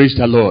 Praise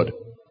the Lord.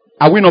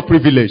 Are we not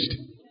privileged?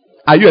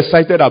 Are you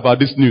excited about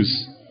this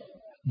news?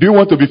 Do you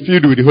want to be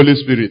filled with the Holy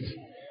Spirit?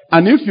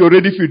 And if you're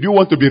already filled, do you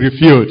want to be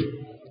refilled?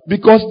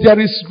 Because there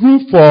is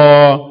room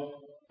for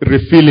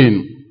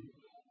refilling.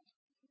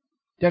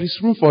 There is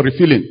room for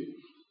refilling.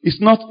 It's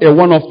not a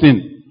one-off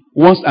thing.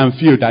 Once I'm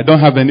filled, I don't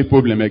have any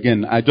problem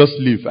again. I just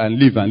live and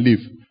live and live.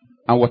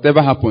 And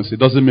whatever happens, it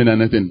doesn't mean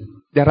anything.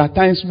 There are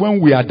times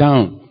when we are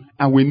down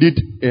and we need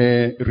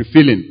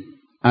refilling.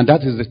 And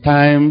that is the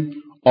time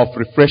of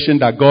refreshing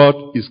that God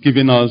is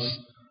giving us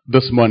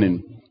this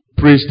morning.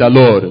 Praise the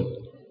Lord.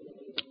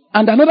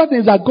 And another thing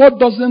is that God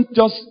doesn't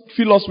just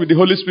fill us with the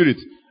Holy Spirit,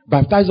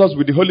 baptize us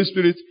with the Holy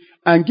Spirit,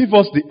 and give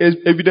us the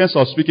evidence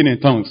of speaking in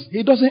tongues.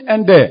 He doesn't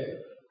end there.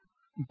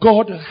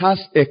 God has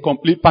a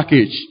complete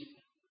package.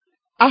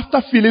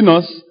 After filling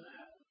us,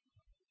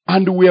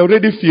 and we are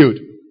already filled,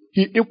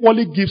 He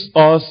equally gives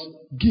us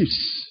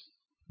gifts.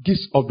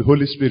 Gifts of the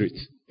Holy Spirit.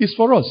 It's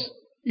for us.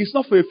 It's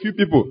not for a few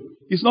people.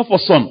 It's not for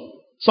some.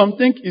 Some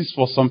think it's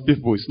for some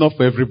people. It's not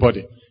for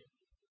everybody.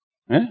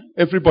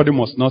 Everybody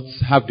must not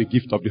have the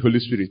gift of the Holy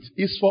Spirit.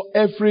 It's for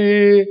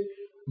everybody.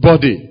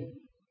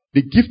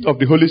 The gift of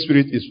the Holy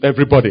Spirit is for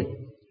everybody.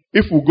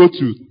 If we go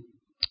to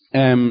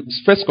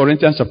 1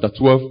 Corinthians chapter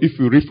 12, if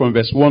we read from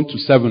verse 1 to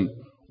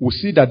 7, we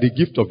see that the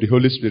gift of the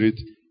Holy Spirit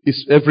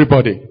is for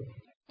everybody.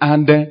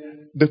 And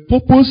the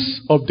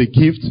purpose of the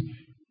gift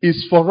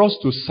is for us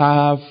to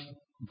serve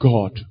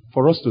God,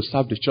 for us to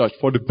serve the church,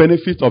 for the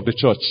benefit of the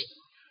church.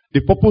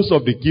 The purpose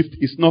of the gift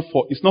is not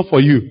for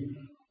you.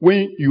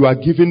 When you are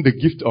given the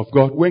gift of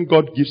God, when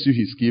God gives you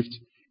his gift,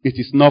 it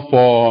is not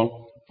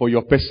for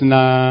your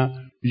personal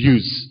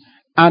use.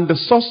 And the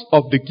source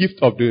of the gift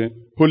of the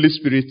Holy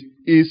Spirit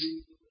is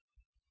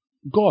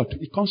God.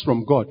 It comes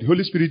from God. The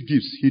Holy Spirit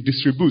gives. He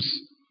distributes.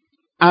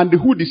 And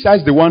who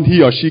decides the one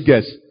he or she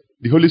gets?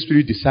 The Holy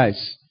Spirit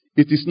decides.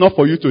 It is not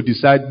for you to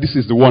decide, this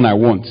is the one I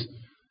want.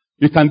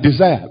 You can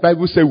desire. The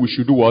Bible says we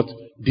should do what?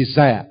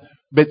 Desire.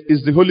 But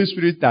it's the Holy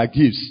Spirit that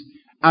gives.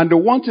 And the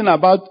one thing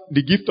about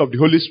the gift of the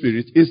Holy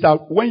Spirit is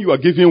that when you are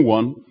given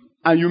one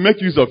and you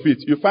make use of it,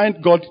 you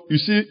find God, you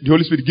see the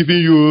Holy Spirit giving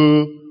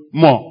you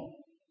more.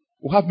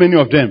 We have many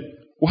of them.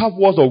 We have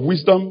words of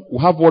wisdom. We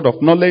have word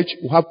of knowledge.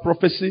 We have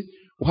prophecy.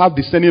 We have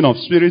discerning of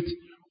spirit.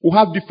 We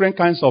have different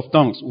kinds of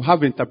tongues. We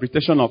have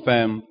interpretation of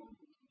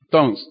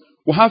tongues.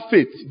 We have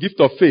faith, gift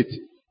of faith,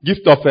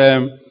 gift of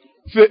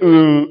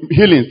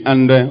healing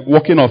and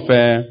working of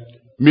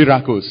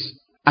miracles.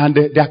 And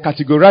they are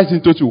categorized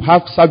into two. We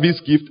have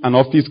service gift and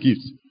office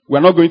gifts. We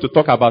are not going to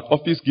talk about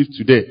office gift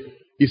today.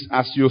 It's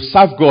as you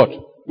serve God.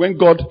 When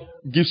God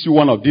gives you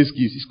one of these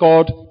gifts, it's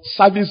called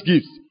service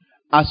gift.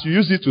 As you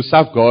use it to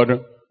serve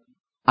God,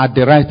 at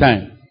the right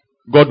time,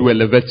 God will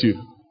elevate you.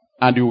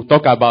 And we will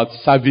talk about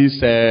service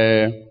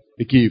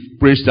gift.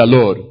 Praise the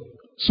Lord.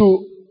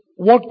 So,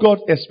 what God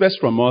expects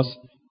from us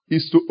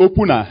is to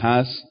open our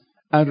hearts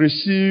and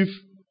receive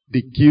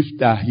the gift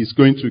that he's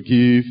going to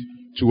give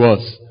to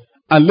us.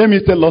 And let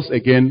me tell us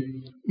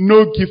again,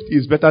 no gift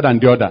is better than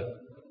the other.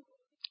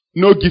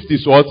 No gift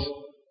is what?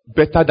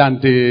 Better than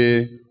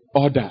the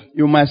other.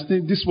 You might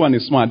think, this one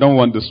is small, I don't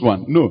want this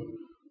one. No.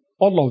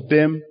 All of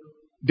them,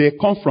 they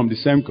come from the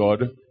same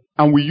God,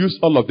 and we use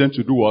all of them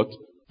to do what?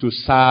 To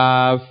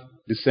serve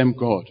the same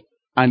God.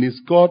 And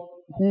it's God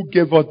who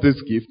gave us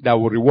this gift that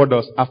will reward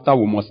us after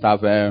we must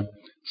have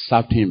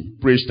served him.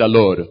 Praise the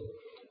Lord.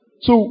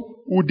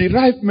 So, we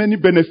derive many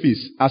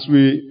benefits, as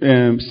we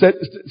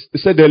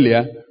said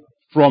earlier,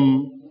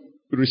 from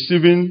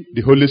receiving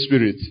the Holy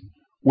Spirit.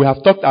 We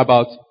have talked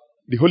about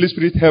the Holy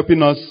Spirit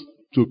helping us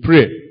to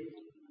pray.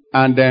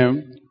 And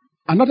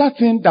another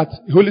thing that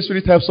the Holy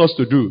Spirit helps us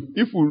to do,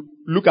 if we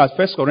look at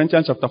 1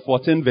 Corinthians chapter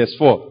 14 verse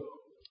 4,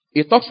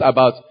 it talks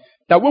about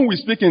that when we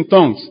speak in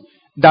tongues,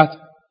 that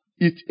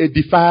it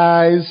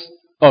edifies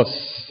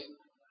us.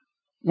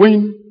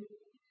 When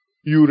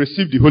you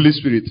receive the Holy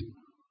Spirit,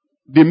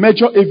 the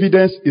major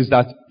evidence is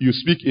that you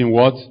speak in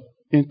what?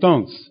 In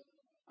tongues.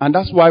 And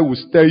that's why we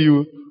tell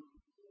you,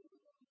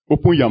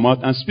 open your mouth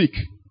and speak.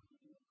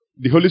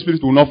 The Holy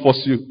Spirit will not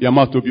force your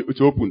mouth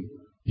to open.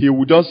 He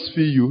will just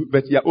fill you,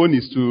 but your own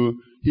is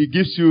he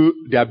gives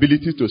you the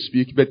ability to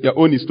speak, but your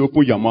own is to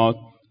open your mouth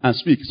and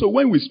speak. So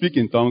when we speak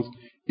in tongues,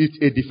 it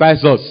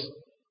edifies us.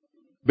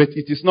 But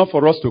it is not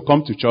for us to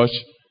come to church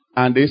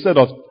and instead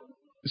of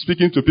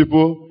speaking to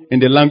people in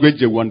the language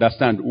they will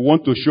understand, we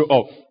want to show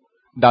off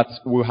that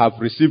we have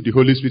received the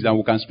Holy Spirit and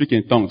we can speak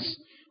in tongues.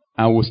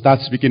 And we'll start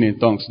speaking in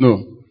tongues.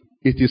 No.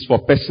 It is for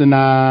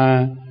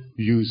personal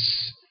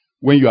use.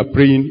 When you are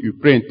praying, you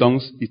pray in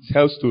tongues. It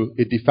helps to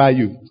edify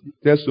you.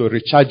 It helps to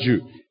recharge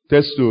you. It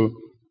helps to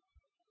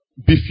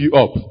beef you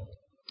up.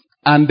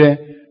 And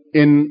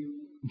in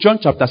John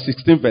chapter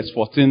 16 verse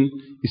 14,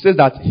 it says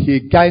that he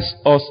guides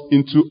us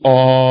into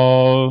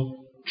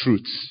all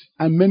truth.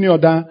 And many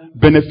other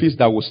benefits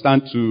that will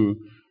stand to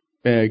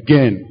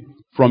gain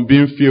from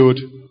being filled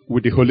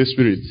with the Holy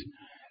Spirit.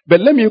 But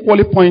let me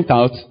equally point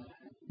out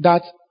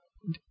that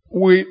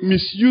we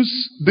misuse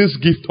this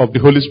gift of the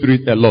Holy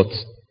Spirit a lot.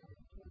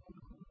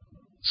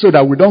 So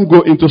that we don't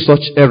go into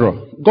such error.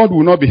 God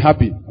will not be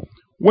happy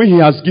when he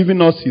has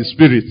given us his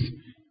Spirit.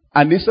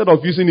 And instead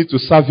of using it to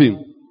serve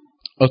him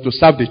or to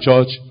serve the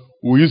church,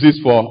 we use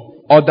it for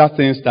other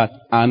things that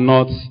are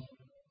not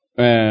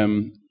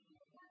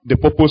the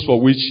purpose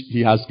for which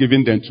he has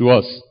given them to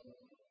us.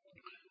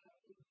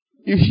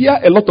 You hear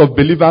a lot of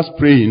believers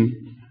praying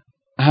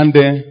and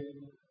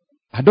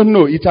I don't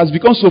know, it has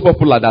become so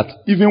popular that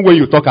even when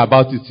you talk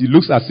about it, it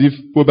looks as if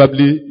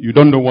probably you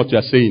don't know what you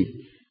are saying.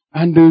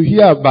 And you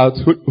hear about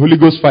Holy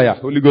Ghost fire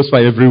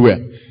everywhere.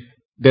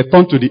 They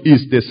turn to the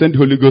east, they send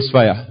Holy Ghost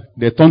fire.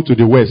 They turn to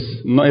the west,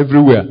 not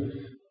everywhere,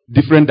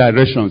 different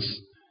directions.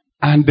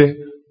 And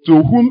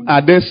to whom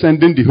are they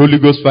sending the Holy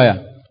Ghost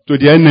fire? To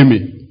the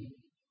enemy.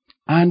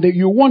 And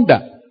you wonder,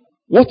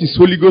 what is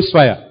Holy Ghost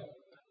fire?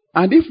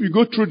 And if we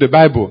go through the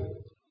Bible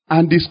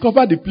and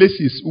discover the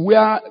places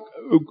where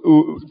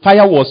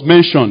fire was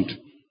mentioned,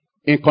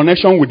 in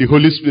connection with the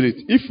Holy Spirit.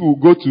 If we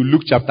go to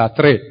Luke chapter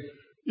 3,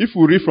 if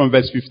we read from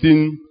verse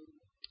 15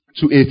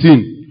 to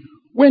 18,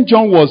 when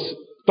John was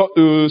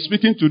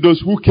speaking to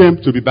those who came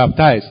to be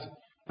baptized,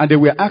 and they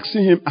were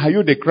asking him, are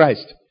you the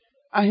Christ?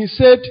 And he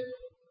said,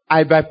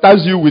 I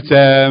baptize you with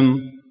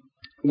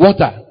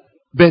water,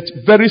 but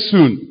very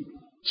soon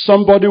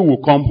somebody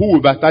will come who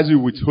will baptize you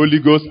with Holy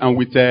Ghost and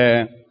with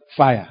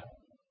fire.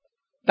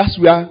 That's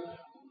where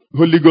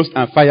Holy Ghost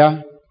and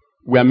fire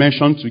were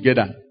mentioned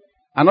together.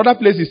 Another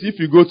place is if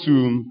you go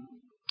to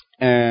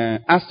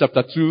Acts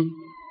chapter 2,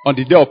 on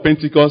the day of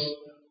Pentecost,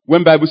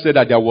 when Bible said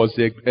that there was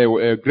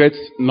a great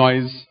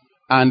noise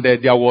and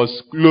there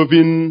was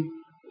cloven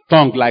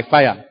tongue like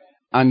fire,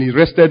 and it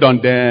rested on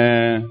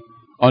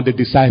the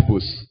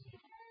disciples.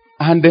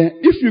 And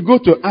if you go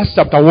to Acts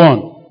chapter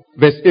 1,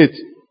 verse 8,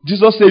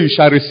 Jesus said, you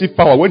shall receive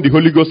power when the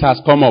Holy Ghost has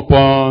come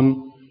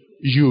upon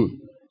you.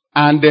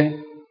 And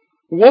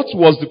what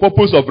was the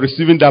purpose of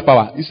receiving that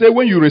power? He said,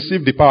 when you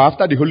receive the power,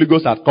 after the Holy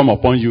Ghost had come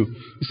upon you,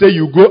 he said,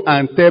 you go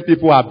and tell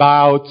people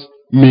about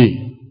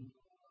me.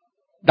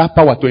 That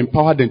power to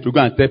empower them to go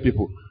and tell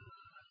people.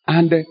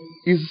 And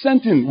it's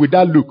sent in with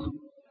that look.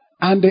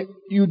 And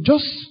you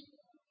just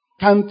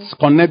can't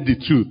connect the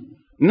two.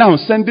 Now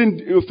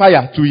sending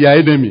fire to your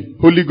enemy,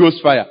 Holy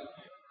Ghost fire.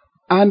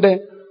 And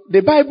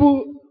the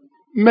Bible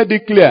made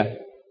it clear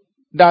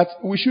that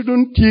we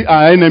shouldn't kill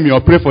our enemy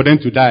or pray for them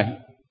to die.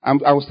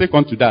 I will take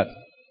on to that.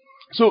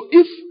 So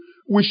if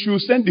we should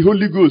send the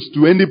Holy Ghost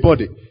to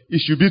anybody,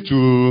 it should be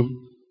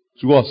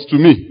to us, to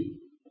me.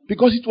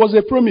 Because it was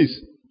a promise.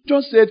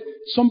 John said,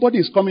 somebody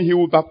is coming, he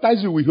will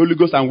baptize you with Holy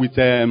Ghost and with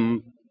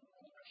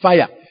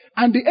fire.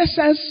 And the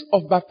essence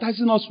of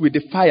baptizing us with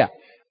the fire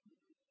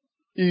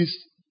is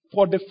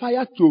for the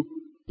fire to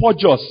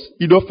purge us.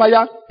 You know,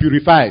 fire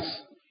purifies.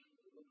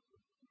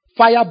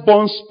 Fire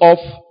burns off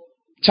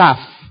chaff.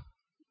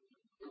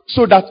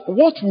 So that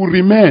what will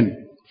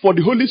remain for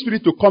the Holy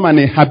Spirit to come and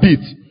inhabit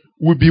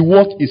will be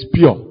what is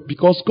pure.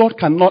 Because God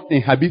cannot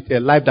inhabit a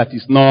life that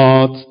is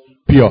not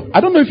pure.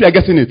 I don't know if you are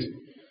getting it.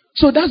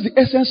 So that's the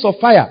essence of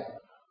fire.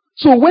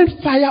 So when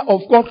fire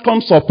of God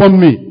comes upon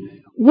me,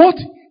 what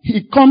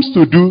he comes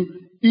to do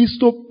is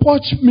to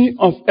purge me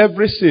of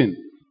every sin,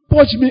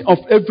 purge me of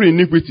every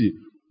iniquity,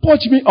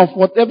 purge me of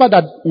whatever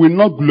that will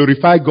not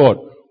glorify God,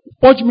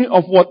 purge me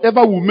of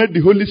whatever will make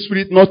the Holy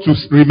Spirit not to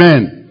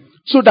remain,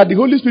 so that the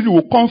Holy Spirit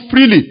will come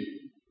freely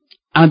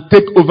and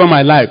take over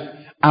my life,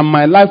 and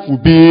my life will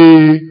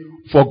be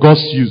for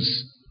God's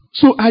use.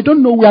 So I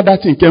don't know where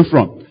that thing came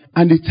from,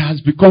 and it has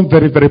become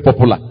very, very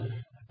popular.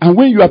 And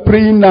when you are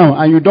praying now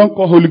and you don't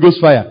call Holy Ghost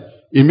fire,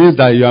 it means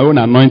that your own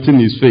anointing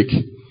is fake.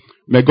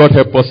 May God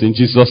help us in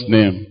Jesus'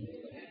 name.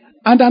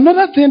 And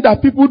another thing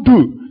that people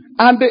do,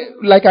 and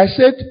like I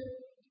said,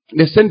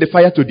 they send the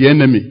fire to the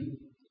enemy.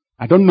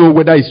 I don't know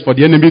whether it's for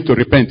the enemy to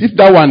repent. If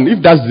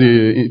that's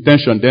the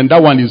intention, then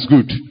that one is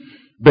good.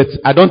 But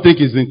I don't think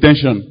it's the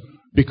intention,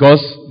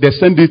 because they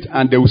send it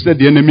and they will say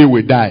the enemy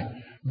will die.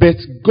 But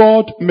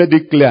God made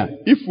it clear.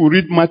 If we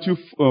read Matthew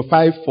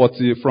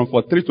 5:40 from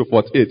 43 to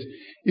 48,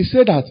 he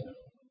said that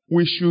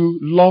we should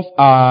love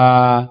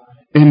our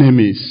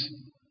enemies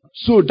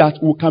so that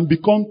we can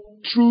become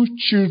true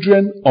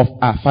children of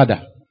our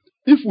Father.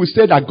 If we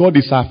say that God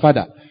is our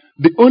Father,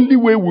 the only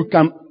way we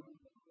can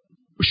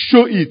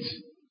show it,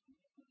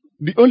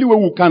 the only way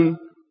we can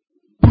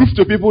prove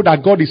to people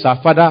that God is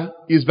our Father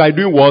is by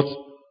doing what?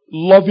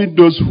 Loving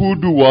those who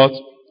do what?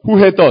 Who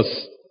hate us.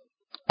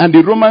 And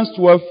in Romans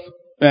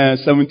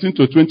 12:17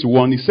 to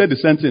 21, he said the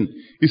same thing.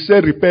 He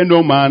said, repay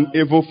no man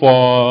evil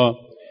for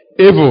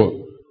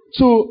evil.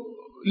 So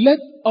let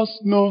us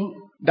know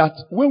that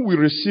when we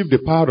receive the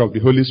power of the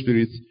Holy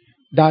Spirit,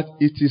 that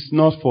it is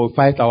not for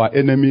fight our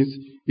enemies.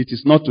 It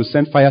is not to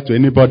send fire to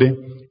anybody.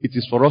 It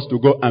is for us to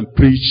go and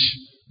preach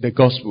the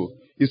gospel.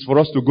 It's for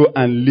us to go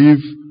and live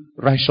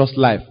righteous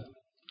life.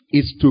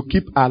 It's to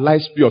keep our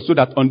lives pure so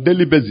that on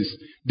daily basis,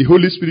 the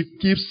Holy Spirit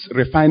keeps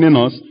refining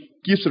us,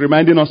 keeps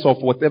reminding us of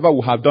whatever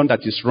we have done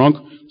that is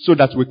wrong, so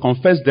that we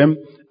confess them,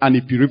 and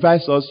it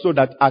purifies us so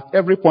that at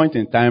every point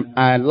in time,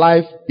 our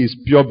life is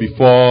pure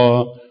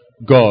before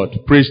God.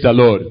 Praise the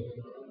Lord.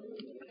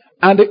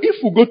 And if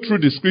we go through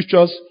the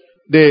scriptures,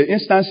 the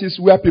instances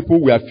where people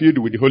were filled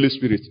with the Holy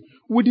Spirit,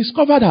 we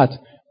discover that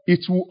it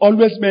will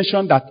always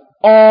mention that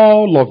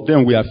all of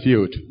them were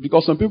filled.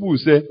 Because some people will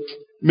say,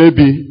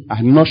 maybe,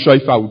 I'm not sure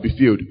if I will be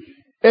filled.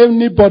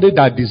 Anybody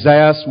that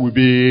desires will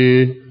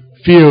be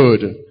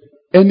filled.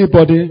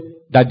 Anybody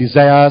that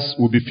desires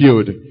will be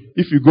filled.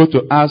 If you go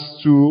to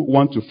Acts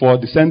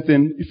 2:1-4, the same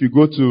thing. If you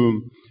go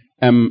to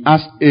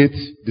Acts 8,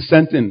 the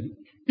same thing.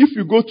 If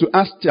you go to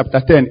Acts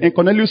chapter 10, in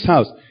Cornelius'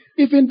 house,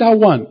 even that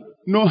one,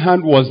 no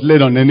hand was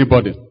laid on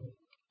anybody.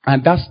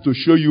 And that's to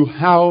show you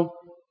how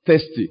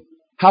thirsty,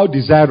 how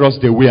desirous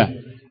they were.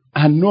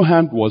 And no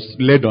hand was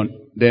laid on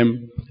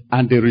them,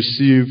 and they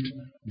received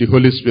the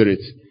Holy Spirit.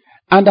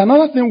 And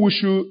another thing we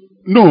should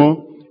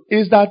know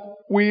is that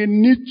we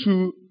need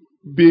to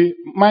be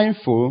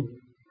mindful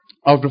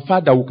of the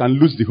fact that we can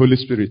lose the Holy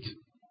Spirit.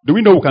 Do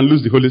we know we can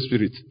lose the Holy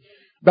Spirit?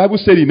 Bible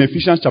said in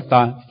Ephesians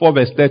chapter 4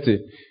 verse 30,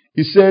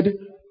 it said,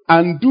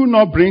 and do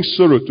not bring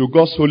sorrow to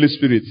God's Holy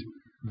Spirit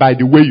by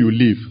the way you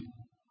live.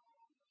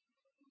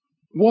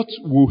 What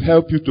will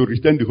help you to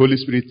retain the Holy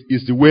Spirit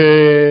is the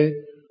way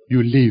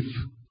you live.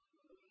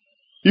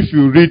 If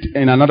you read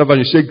in another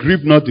version, it says,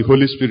 grieve not the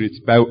Holy Spirit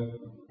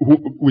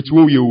with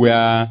whom you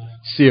were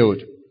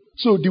sealed.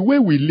 So the way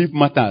we live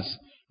matters,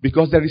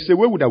 because there is a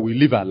way that we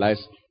live our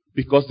lives,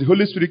 because the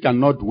Holy Spirit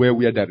cannot dwell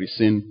where there is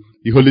sin.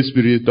 The Holy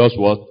Spirit does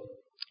what?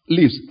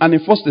 Lives. And in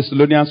 1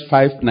 Thessalonians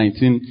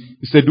 5:19,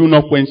 he said, do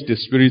not quench the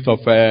Spirit of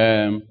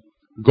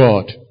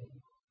God.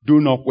 Do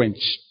not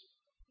quench.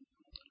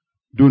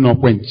 Do not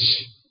quench.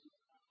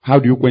 How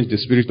do you quench the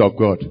Spirit of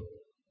God?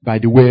 By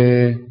the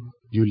way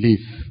you live.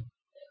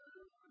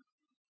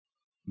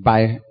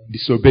 By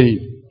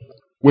disobeying.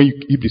 When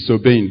you keep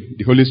disobeying,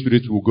 the Holy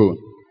Spirit will go.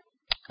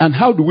 And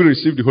how do we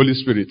receive the Holy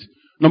Spirit?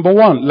 Number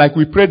one, like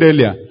we prayed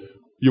earlier,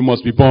 you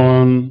must be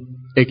born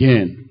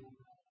again.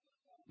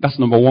 That's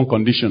number one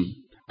condition.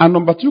 And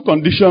number two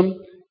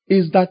condition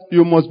is that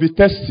you must be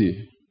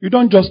thirsty. You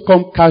don't just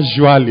come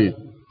casually.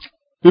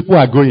 People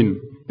are going.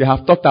 They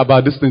have talked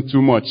about this thing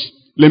too much.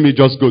 Let me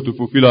just go to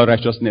fulfill all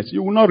righteousness.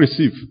 You will not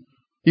receive.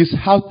 It's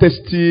how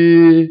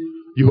thirsty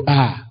you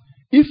are.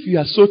 If you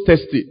are so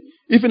thirsty,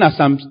 even as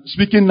I'm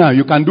speaking now,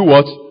 you can do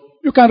what?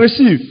 You can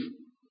receive.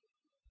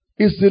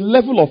 It's the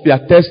level of your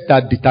thirst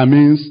that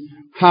determines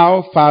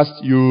how fast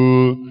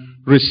you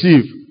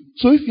receive.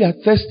 So if you are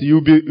thirsty,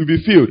 you'll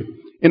be filled.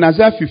 In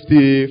Isaiah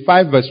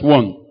 55 verse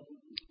 1,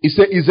 he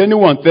said, is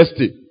anyone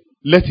thirsty?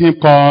 Let him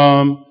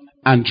come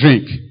and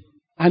drink.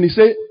 And he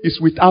said, it's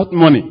without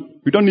money.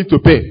 We don't need to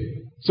pay.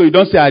 So you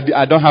don't say,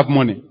 I don't have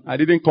money. I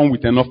didn't come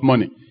with enough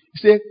money.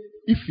 He said,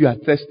 if you are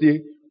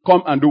thirsty,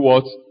 come and do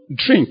what?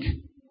 Drink.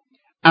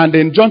 And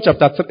in John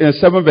chapter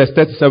 7 verse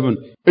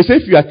 37, he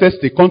said, if you are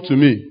thirsty, come to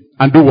me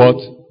and do what?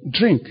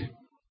 Drink.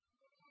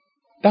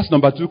 That's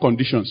number two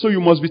condition. So you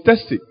must be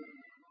thirsty.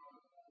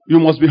 You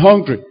must be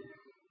hungry.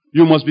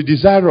 You must be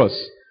desirous.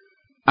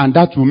 And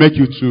that will make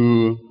you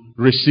to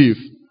receive.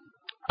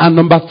 And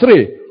number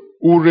three,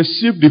 we will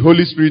receive the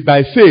Holy Spirit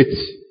by faith.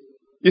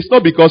 It's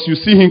not because you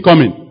see him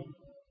coming.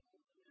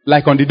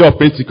 Like on the day of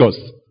Pentecost.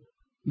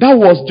 That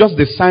was just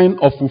the sign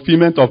of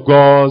fulfillment of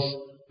God's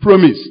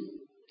promise.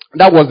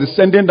 That was the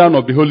sending down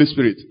of the Holy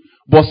Spirit.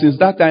 But since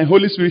that time,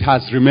 Holy Spirit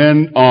has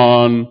remained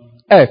on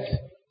earth.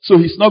 So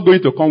he's not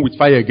going to come with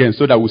fire again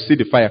so that we'll see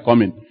the fire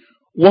coming.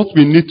 What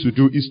we need to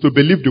do is to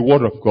believe the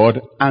word of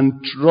God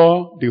and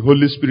draw the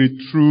Holy Spirit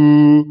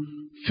through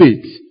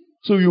faith.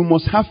 So you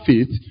must have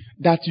faith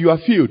that you are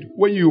filled.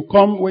 When you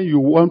come, when you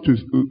want to,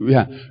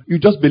 you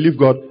just believe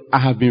God, I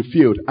have been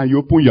filled. And you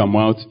open your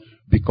mouth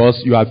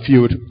because you are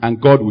filled.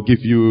 And God will give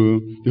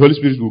you, the Holy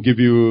Spirit will give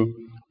you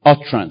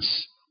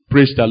utterance.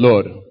 Praise the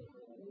Lord.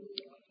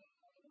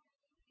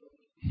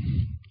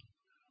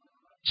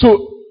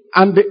 So,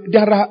 and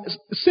there are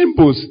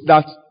symbols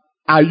that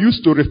are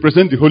used to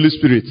represent the Holy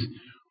Spirit,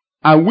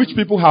 and which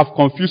people have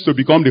confused to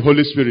become the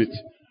Holy Spirit.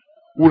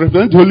 We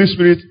represent the Holy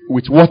Spirit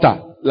with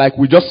water, like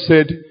we just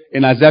said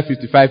in Isaiah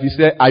 55. He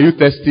said, are you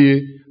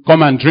thirsty?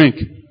 Come and drink.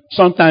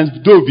 Sometimes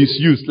dove is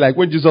used, like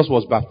when Jesus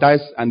was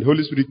baptized and the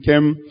Holy Spirit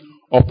came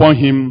upon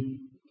him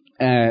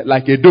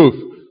like a dove.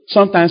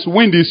 Sometimes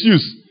wind is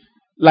used,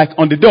 like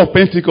on the day of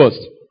Pentecost,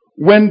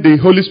 when the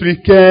Holy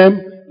Spirit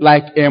came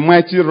like a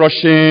mighty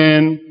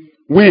rushing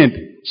wind.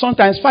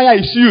 Sometimes fire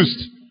is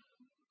used.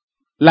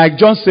 Like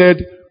John said,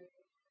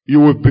 you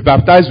will be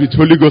baptized with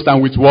Holy Ghost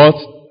and with what?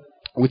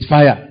 With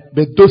fire.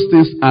 But those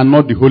things are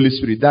not the Holy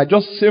Spirit. They are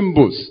just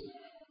symbols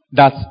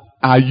that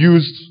are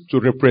used to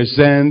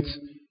represent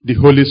the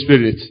Holy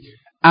Spirit.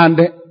 And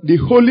the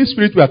Holy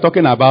Spirit we are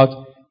talking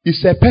about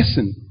is a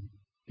person.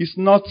 It's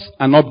not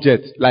an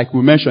object, like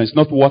we mentioned. It's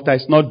not water,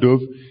 it's not dove,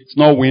 it's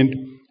not wind,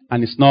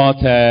 and it's not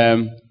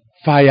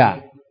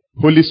fire.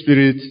 Holy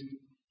Spirit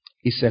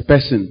is a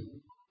person.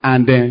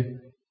 And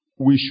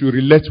we should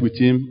relate with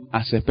him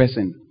as a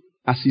person.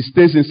 As he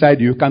stays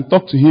inside you, you can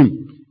talk to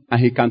him. And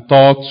he can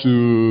talk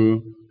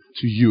to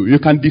you. You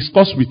can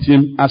discuss with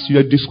him as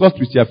you discuss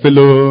with your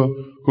fellow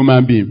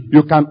human being.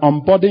 You can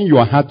unburden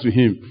your heart to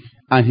him.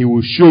 And he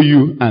will show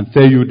you and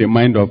tell you the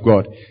mind of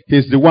God.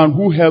 He's the one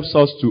who helps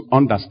us to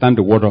understand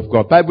the word of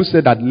God. Bible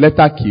said that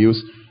letter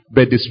kills,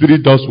 but the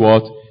Spirit does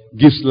what?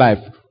 Gives life.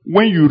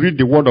 When you read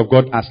the word of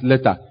God as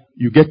letter,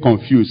 you get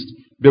confused.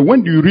 But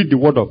when you read the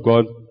word of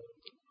God,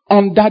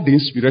 under the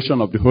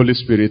inspiration of the Holy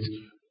Spirit,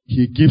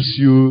 he gives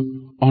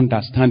you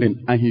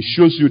understanding and he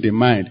shows you the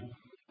mind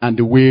and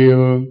the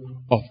will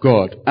of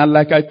God. And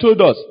like I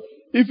told us,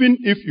 even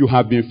if you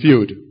have been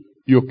filled,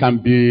 you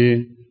can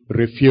be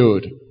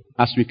refilled.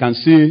 As we can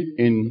see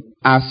in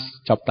Acts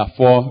chapter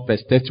 4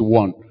 verse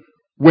 31,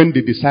 when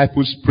the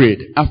disciples prayed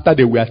after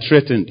they were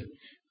threatened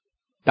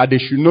that they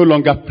should no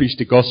longer preach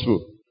the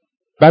gospel.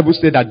 Bible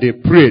said that they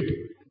prayed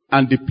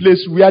and the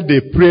place where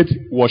they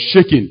prayed was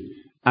shaking.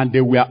 And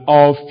they were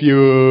all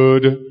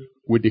filled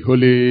with the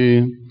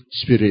Holy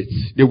Spirit.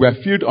 They were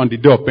filled on the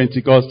day of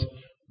Pentecost,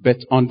 but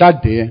on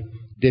that day,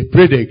 they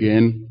prayed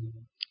again,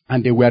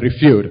 and they were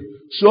refilled.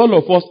 So all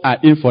of us are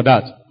in for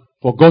that.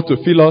 For God to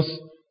fill us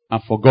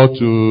and for God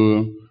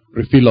to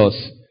refill us.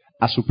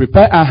 As we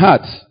prepare our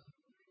hearts,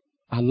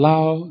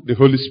 allow the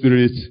Holy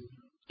Spirit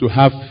to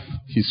have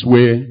His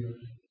way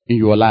in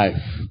your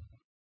life.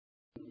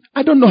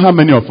 I don't know how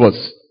many of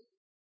us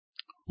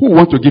who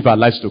want to give our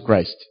lives to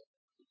Christ.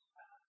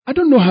 I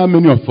don't know how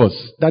many of us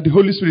that the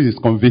Holy Spirit is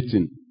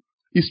convicting.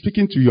 He's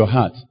speaking to your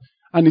heart.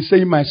 And He's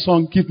saying, my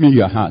son, give me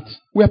your heart.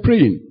 We are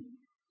praying.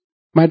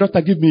 My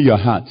daughter, give me your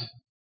heart.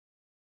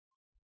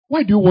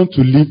 Why do you want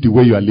to live the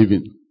way you are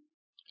living?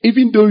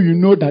 Even though you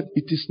know that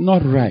it is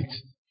not right.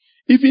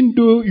 Even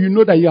though you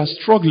know that you are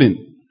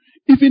struggling.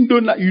 Even though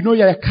you know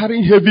you are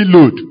carrying heavy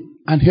load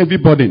and heavy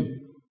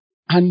burden.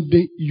 And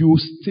you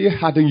still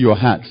harden your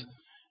heart.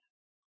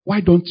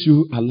 Why don't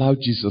you allow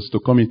Jesus to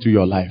come into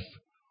your life?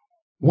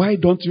 Why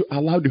don't you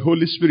allow the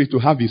Holy Spirit to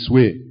have His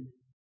way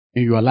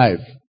in your life?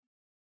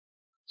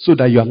 So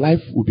that your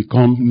life will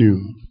become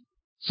new.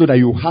 So that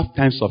you have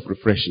times of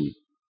refreshing.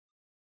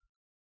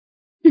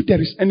 If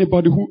there is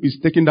anybody who is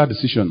taking that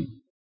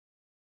decision,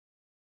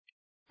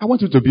 I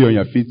want you to be on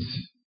your feet.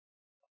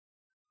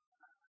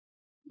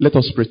 Let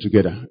us pray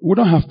together. We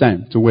don't have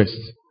time to waste.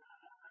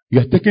 You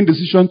are taking the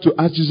decision to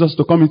ask Jesus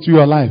to come into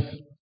your life.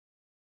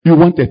 You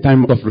want a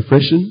time of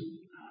refreshing.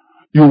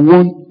 You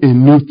want a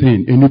new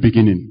thing, a new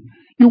beginning.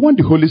 You want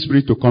the Holy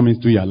Spirit to come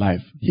into your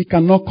life. He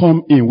cannot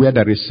come in where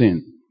there is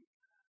sin.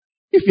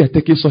 If you are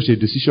taking such a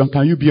decision,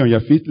 can you be on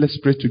your feet? Let's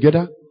pray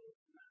together.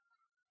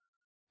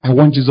 I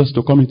want Jesus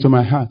to come into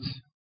my heart.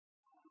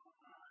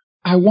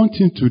 I want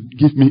Him to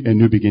give me a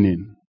new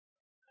beginning.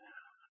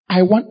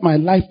 I want my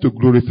life to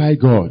glorify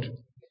God.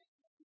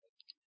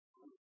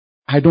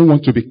 I don't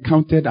want to be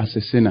counted as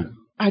a sinner.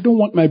 I don't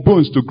want my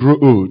bones to grow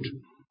old.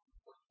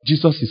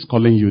 Jesus is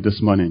calling you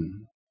this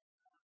morning.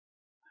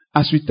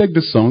 As we take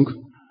this song,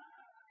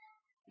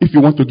 if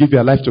you want to give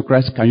your life to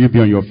Christ, can you be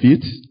on your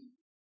feet?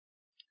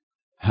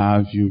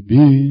 Have you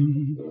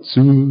been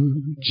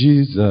to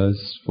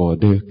Jesus for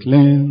the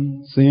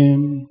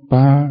cleansing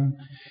power?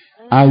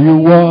 Are you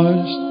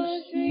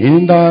washed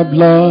in the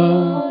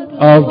blood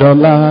of the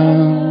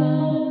Lamb?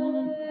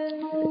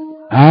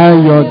 Are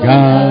your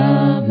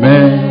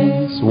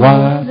garments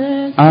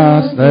white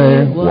as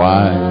the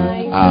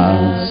white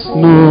as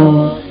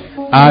snow?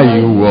 Are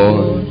you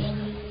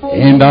washed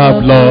in the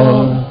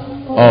blood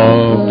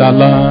of the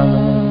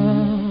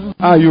Lamb?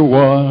 Are you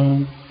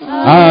washed?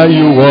 Are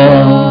you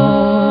washed?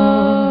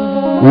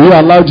 Will you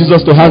allow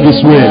Jesus to have His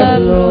way?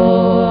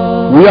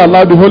 Will you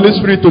allow the Holy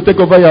Spirit to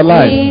take over your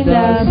life?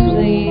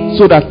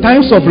 So that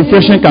times of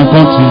refreshing can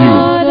come to you.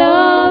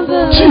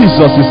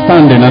 Jesus is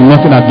standing and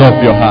knocking at the door of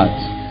your heart.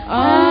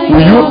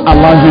 Will you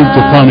allow Him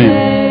to come in?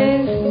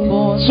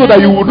 So that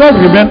you will not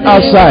remain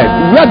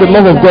outside where the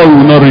love of God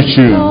will not reach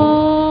you.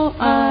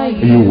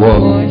 You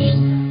washed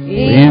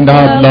in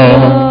the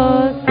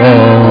blood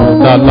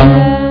of the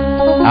Lamb.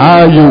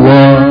 Are you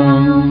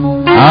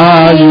washed?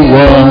 Are you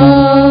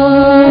washed?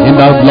 In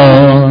the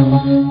blood,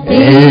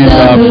 in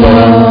the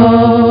blood,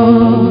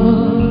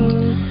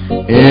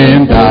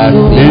 in the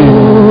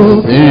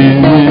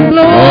cleansing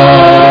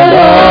blood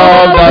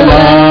of the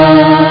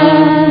Lamb.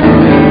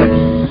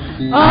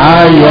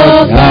 Are your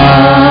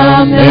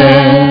garments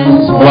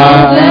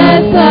white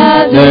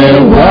as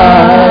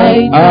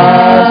white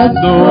as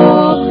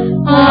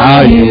snow?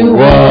 Are you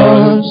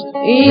washed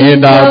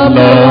in the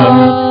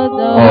blood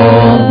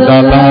of the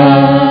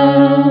Lamb?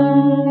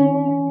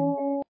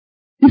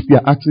 If you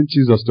are asking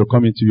Jesus to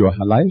come into your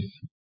life,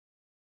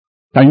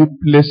 can you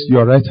place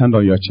your right hand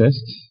on your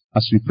chest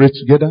as we pray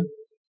together?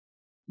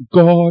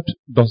 God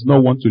does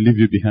not want to leave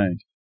you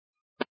behind.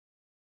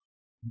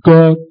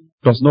 God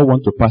does not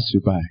want to pass you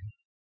by.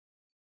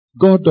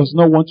 God does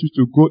not want you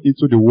to go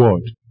into the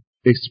world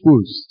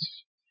exposed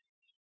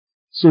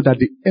so that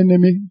the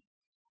enemy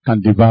can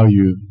devour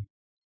you.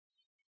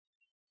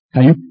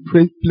 Can you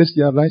place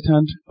your right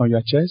hand on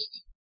your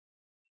chest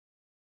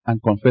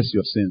and confess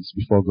your sins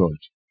before God?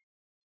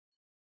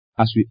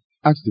 As we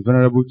ask the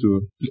Venerable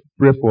to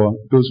pray for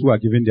those who are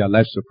giving their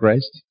lives to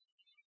Christ,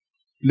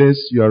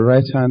 place your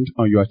right hand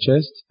on your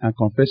chest and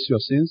confess your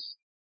sins.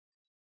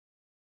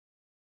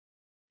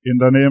 In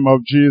the name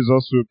of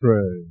Jesus we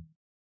pray.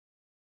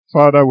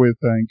 Father, we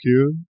thank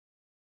you.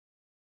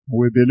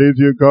 We believe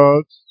you,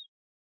 God,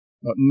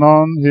 that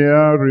none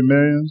here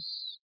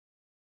remains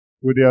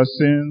with their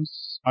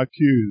sins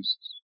accused.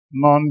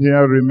 None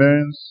here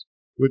remains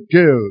with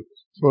guilt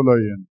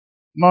following.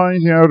 None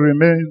here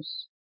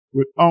remains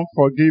with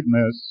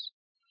unforgiveness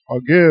or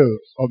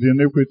guilt of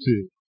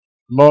iniquity.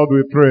 Lord,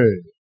 we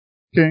pray,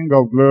 King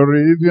of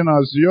glory, even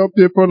as your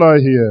people are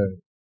here,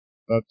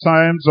 that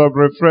times of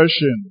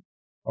refreshing,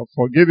 of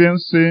forgiving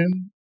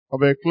sin,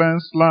 of a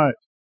cleansed life,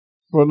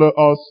 follow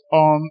us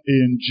on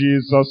in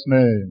Jesus'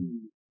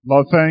 name.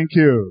 Lord, thank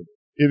you,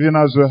 even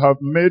as we have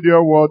made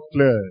your word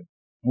clear.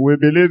 We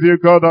believe you,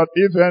 God, that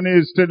if any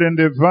is still in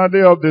the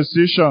valley of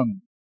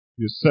decision,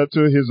 you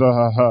settle his or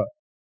her heart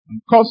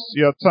and cause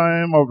your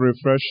time of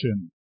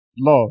refreshing,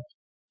 Lord,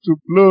 to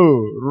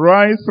blow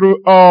right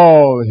through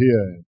all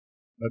here,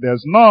 that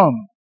there's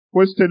none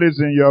who still is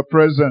in your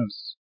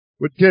presence,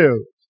 with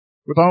guilt,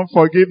 with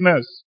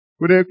unforgiveness,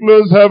 with a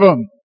closed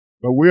heaven.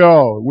 But we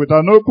all, with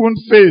an open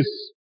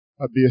face,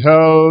 are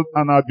beheld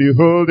and are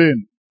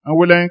beholding, and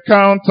will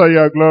encounter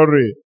your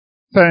glory.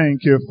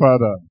 Thank you,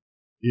 Father.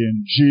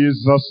 In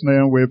Jesus'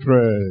 name we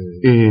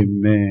pray.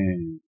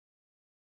 Amen.